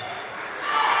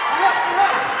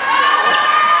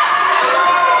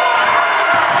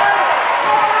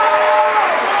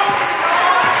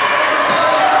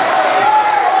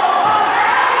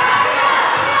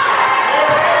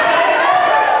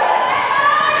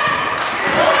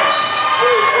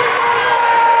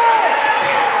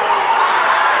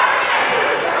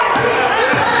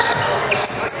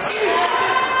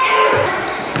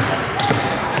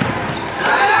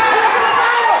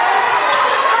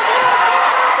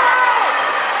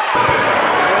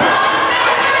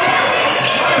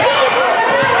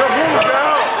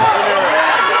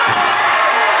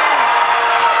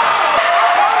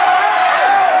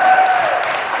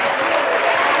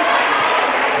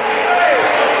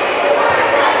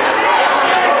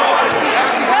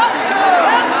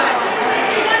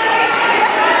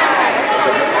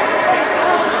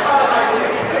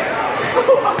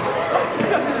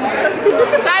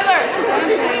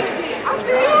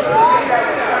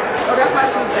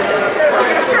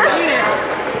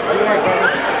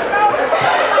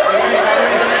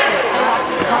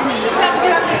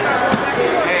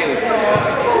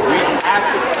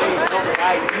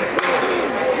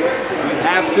 We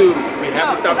have to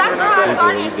stop turning our backs.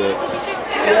 Yes.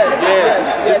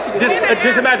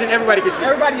 Just imagine everybody can shoot.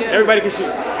 Everybody can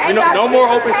shoot. No more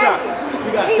open shots.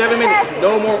 We got 7 minutes.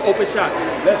 No more open shots.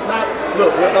 Let's not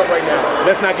look. We're up right now.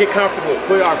 Let's not get comfortable.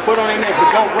 Put our foot on their neck,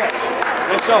 but don't rush.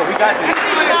 Let's go. We got this.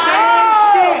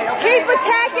 Keep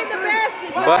attacking the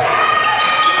basket.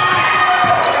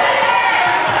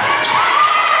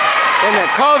 In the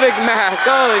COVID mask.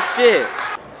 Oh shit.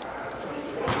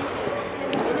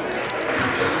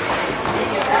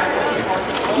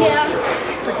 Yeah.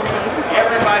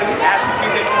 Everybody has to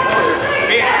keep their composure.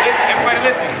 Bench, listen, everybody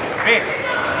listen. Bench,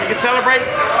 you can celebrate,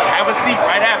 have a seat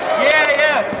right after.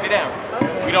 Yeah, sit down.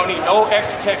 We don't need no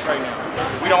extra text right now.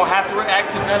 We don't have to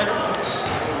react to none of it.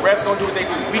 The refs gonna do what they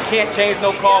do. We can't change no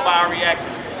call by our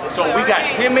reactions. So we got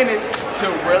 10 minutes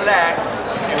to relax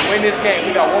and win this game.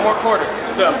 We got one more quarter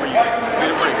stuff for you. Get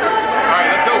a break. All right,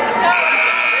 let's go.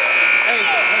 Hey,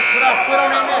 let's put our foot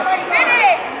on that net.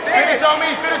 Finish on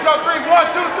me, finish on 3. 1, 2, 3.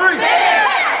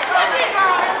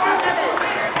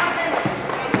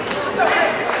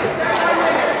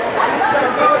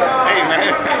 Hey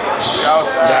man,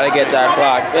 gotta get that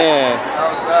clock in.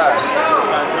 Outside.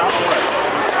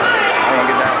 I'm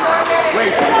gonna get that.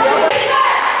 Wait.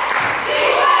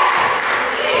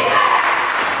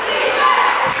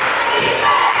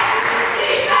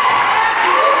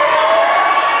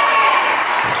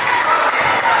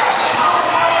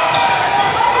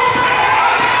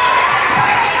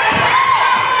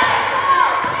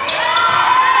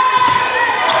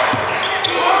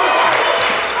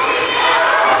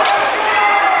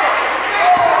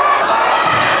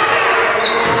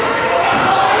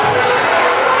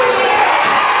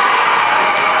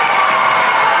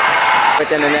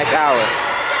 Within the next hour.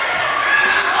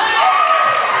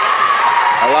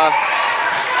 Hello?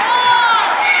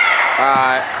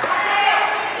 Alright.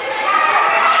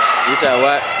 You said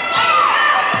what?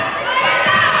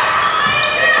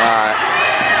 Alright.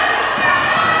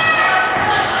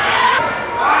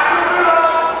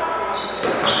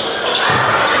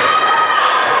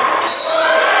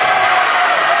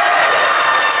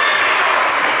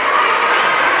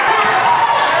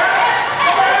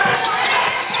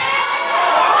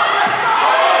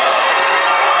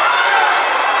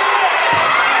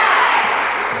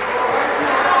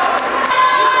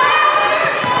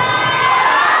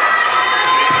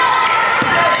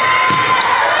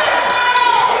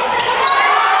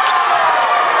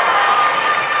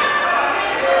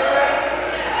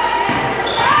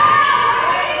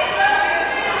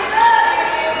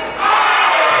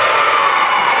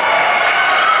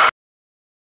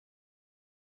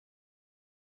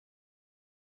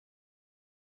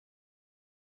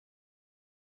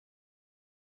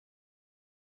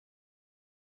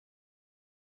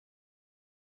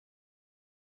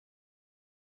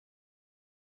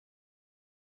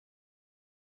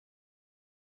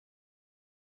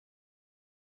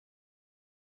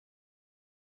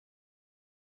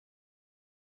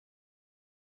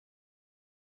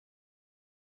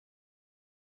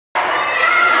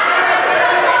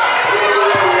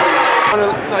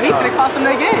 wanna. So he's gonna cost him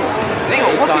that game. They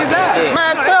gonna whoop his ass.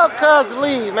 Man, tell Cuz to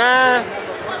leave, man.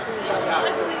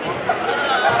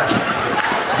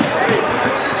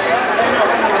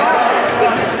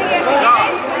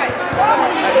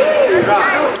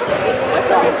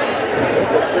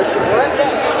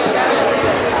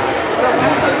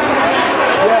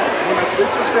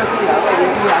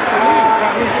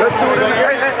 Let's do it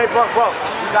again. Hey, Buck, we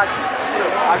got you.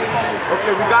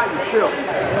 Okay, we got you. Chill.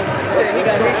 He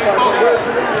got hit.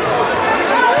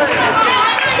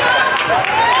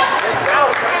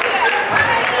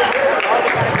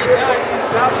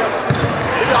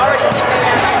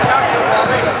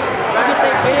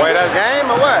 Wait, that's game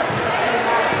or what?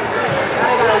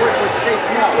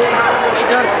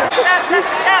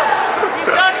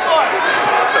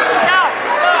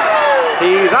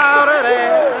 He's out of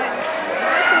there.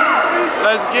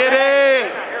 Let's get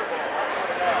it.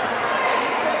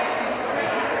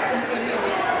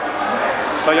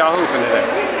 So y'all hooping today.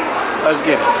 Let's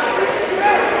get it.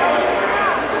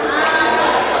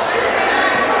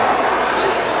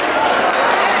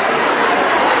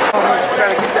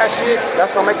 Trying to get that shit,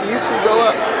 that's gonna make the YouTube go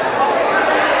up.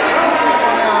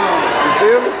 You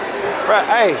feel me? Right,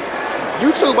 hey,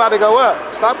 YouTube about to go up.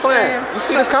 Stop playing. You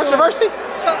see this controversy?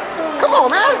 Come on,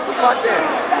 man. Fuck that.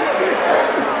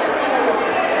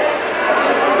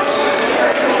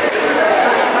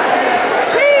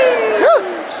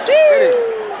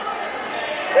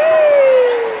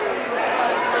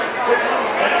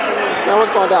 Man,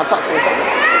 what's going down? Talk to me.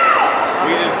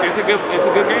 It's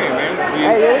a good game, man.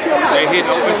 They hit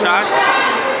open shots.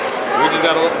 We just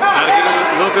gotta get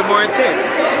a little bit more intense.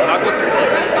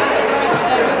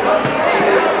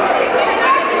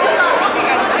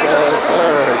 Yes,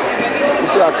 sir. You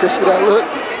see how crispy that look?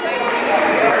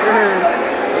 Yes, sir.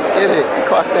 Let's get it.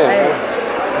 Clock that, man.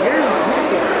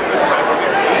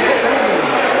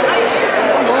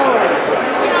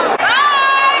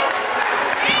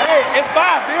 Hey, it's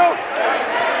 5, Bill.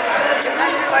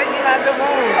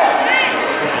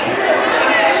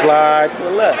 Slide to the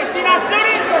left.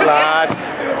 Slide.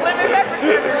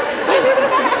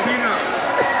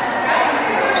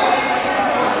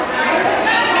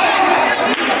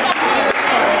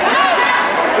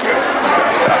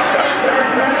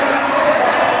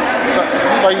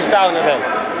 So you styling today.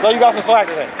 So you got some swag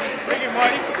today.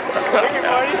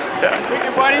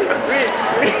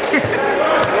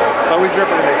 So we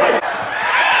dripping today.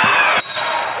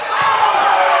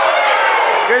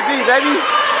 Good D, baby.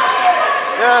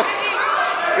 Yes.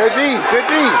 Good D. Good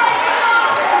D.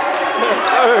 Yes,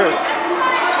 sir.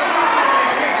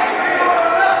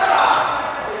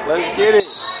 Let's get it.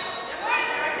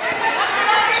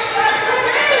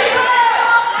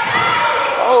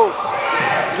 Oh.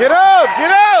 Get up.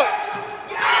 Get up.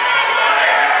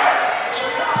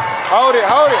 Hold it.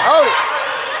 Hold it. Hold it.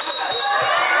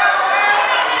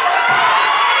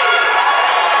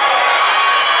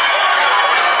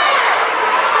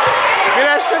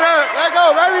 Shit up. Let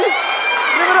go, baby.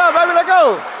 Give it up, baby. Let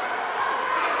go.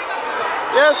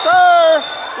 Yes, sir.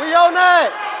 We on that.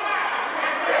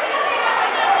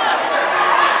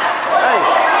 Hey.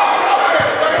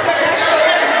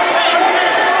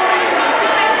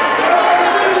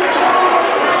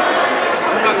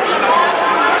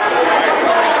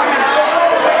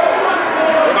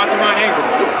 We're about to run angle.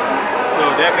 So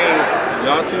that means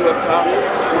y'all two up top.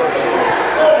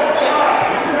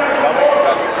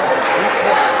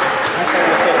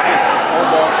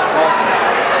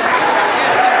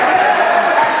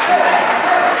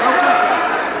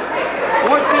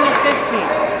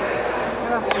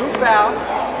 2 fouls,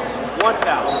 1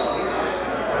 foul.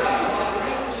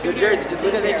 Your jersey, just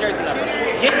look at their jersey number.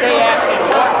 Get their ass in 1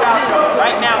 foul trouble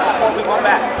right now before we go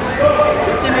back.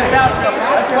 Get them in foul trouble.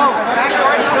 Let's go. Let's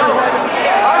go.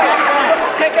 All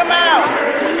right, take them out.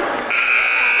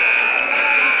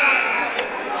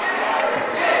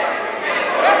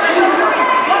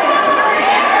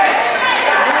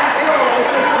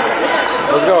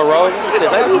 Let's go, Rose. Let's get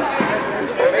it, baby.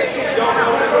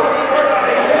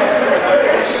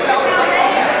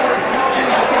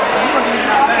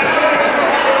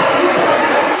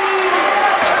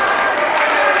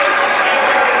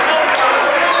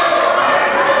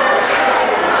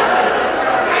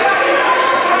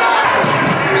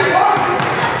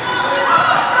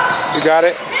 You got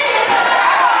it?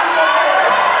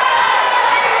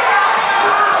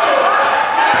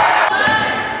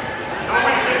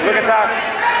 Look at top.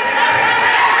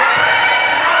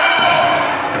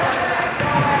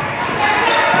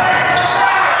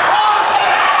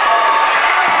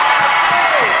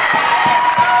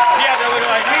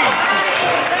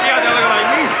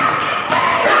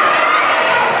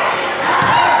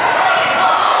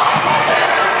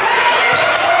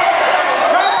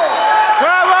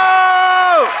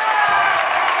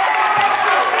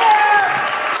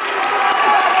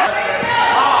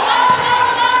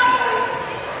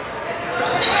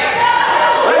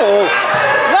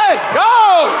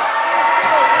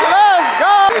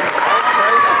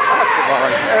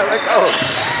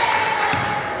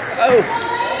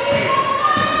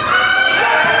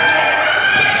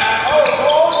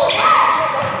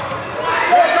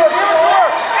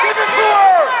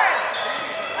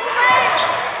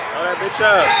 Bitch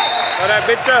up. Throw that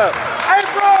bitch up. Hey,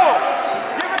 bro!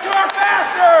 Give it to her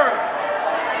faster!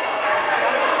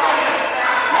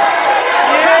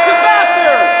 Yeah!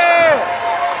 Faster!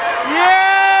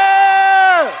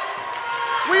 Yeah!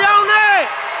 We on it!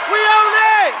 We on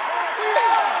it!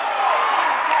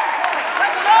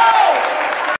 Let's go!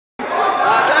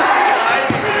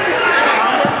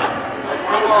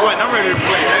 I'm sweating. I'm ready to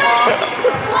play.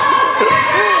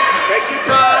 Take your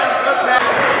time. Look back.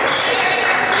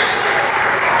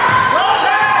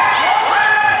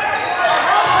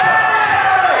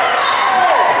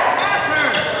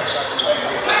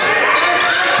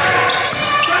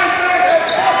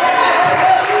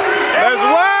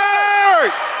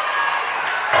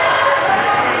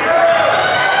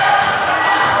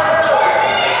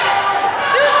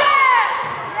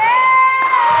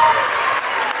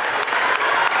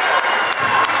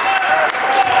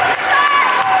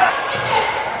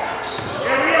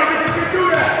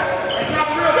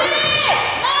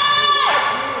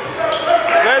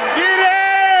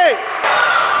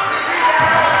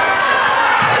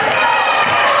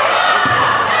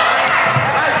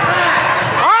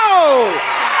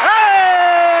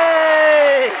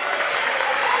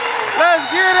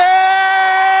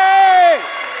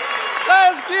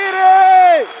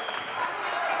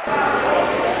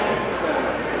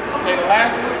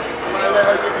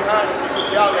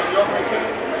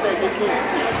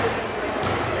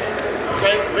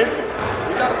 Okay, listen.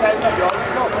 We gotta tighten up, y'all. Let's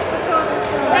go.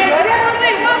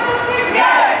 Hey, 1, 2, 3,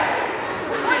 yeah!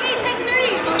 Take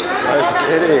 3. Let's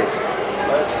get it.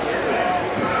 Let's get it.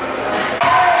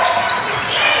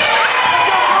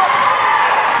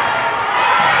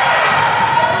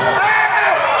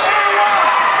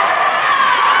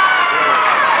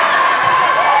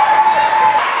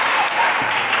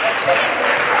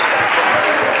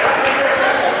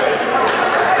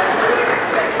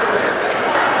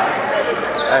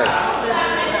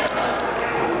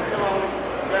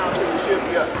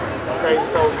 Okay,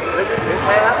 so this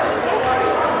half.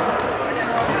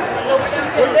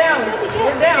 We're down.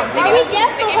 We're down. We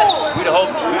the home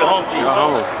team.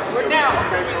 We're down.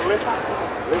 Okay, so listen.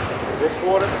 This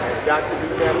quarter has got to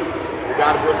be better. We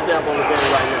got to put a stamp on the game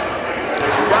right now.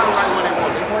 We got to right when they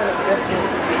want. They're playing the best game.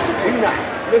 We not.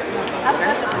 Listen.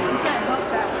 You can't help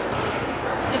that.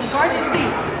 If the guard is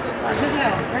deep, just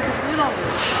now, they're just still over.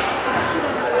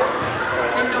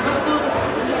 And no, we're still.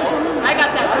 I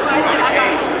got that. That's why I said I got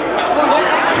it.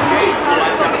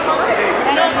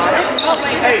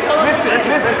 Hey,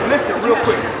 listen, real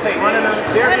quick. Hey,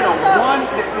 they're in a 1-2-2.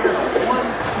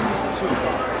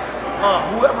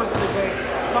 Whoever's in the game,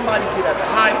 somebody get at the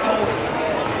high post,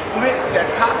 split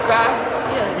that top guy.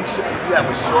 You have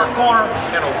a short corner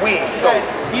and a wing. So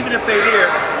even if they're there,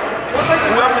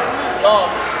 whoever's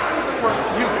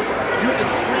you can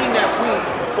screen that wing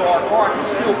so our guard can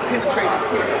still penetrate and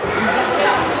kick.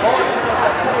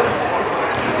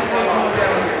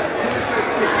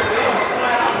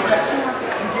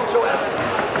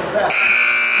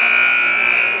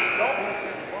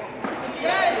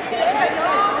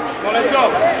 Well, let's go.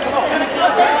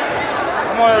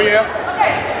 Come on, Ariel.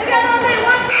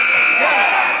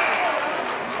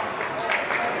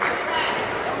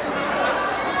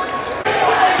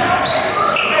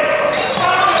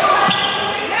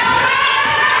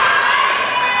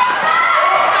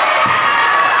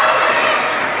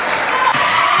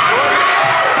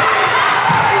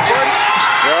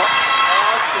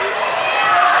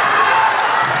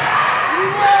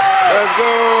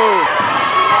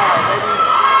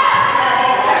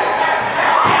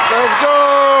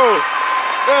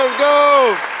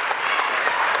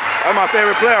 That's my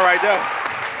favorite player right there.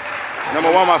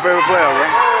 Number 1, my favorite player,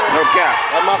 right? No cap.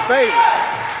 That's my favorite.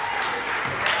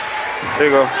 There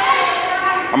you go.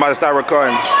 I'm about to start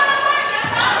recording.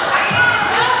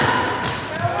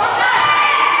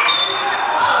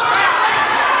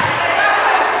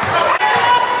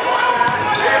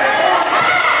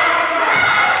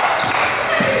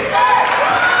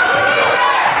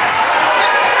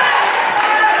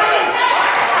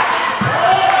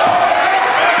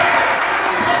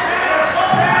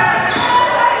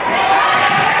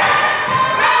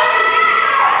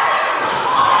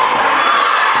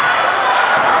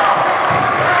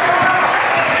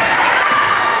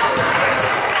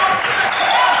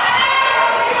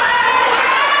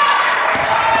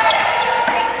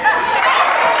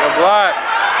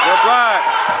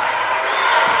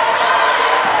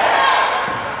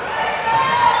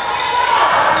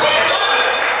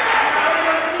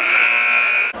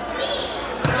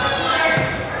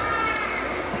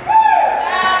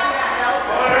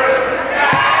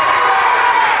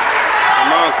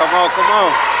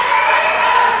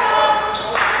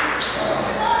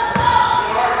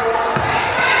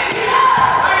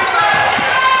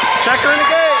 Checker in the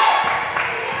game.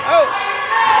 Oh.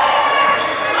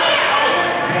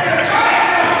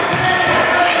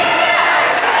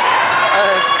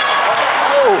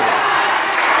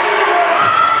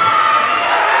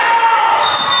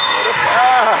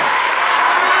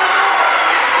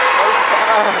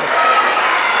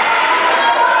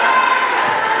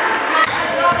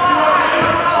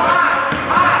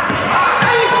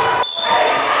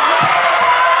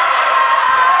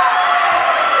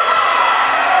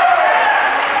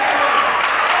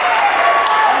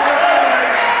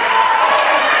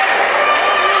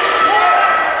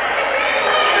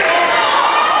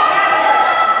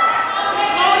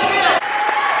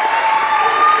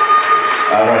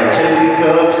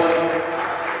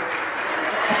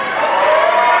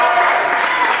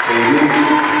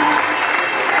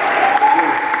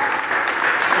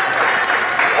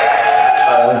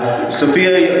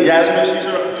 Sophia Yasmin, she's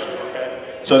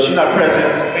okay. So she's not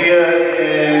present. Sophia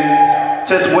and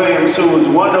Tess Williams, who was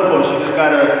wonderful. She just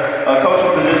got a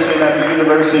coaching position at the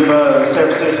University of San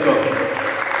Francisco.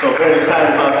 So very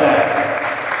excited about that.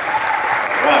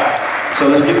 All right. So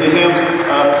let's get the hymns.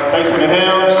 Thanks for the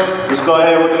hymns. Let's go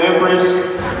ahead with the Empress.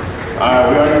 All right,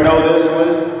 we already know this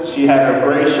one. She had a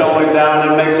great showing down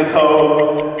in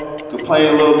Mexico. Could play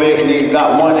a little bit and then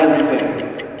got won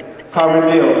everything.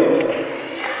 Carmen Deal.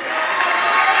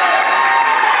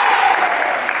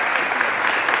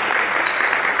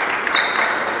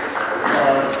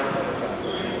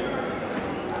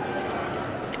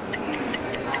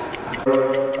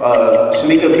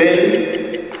 Shanika Benton.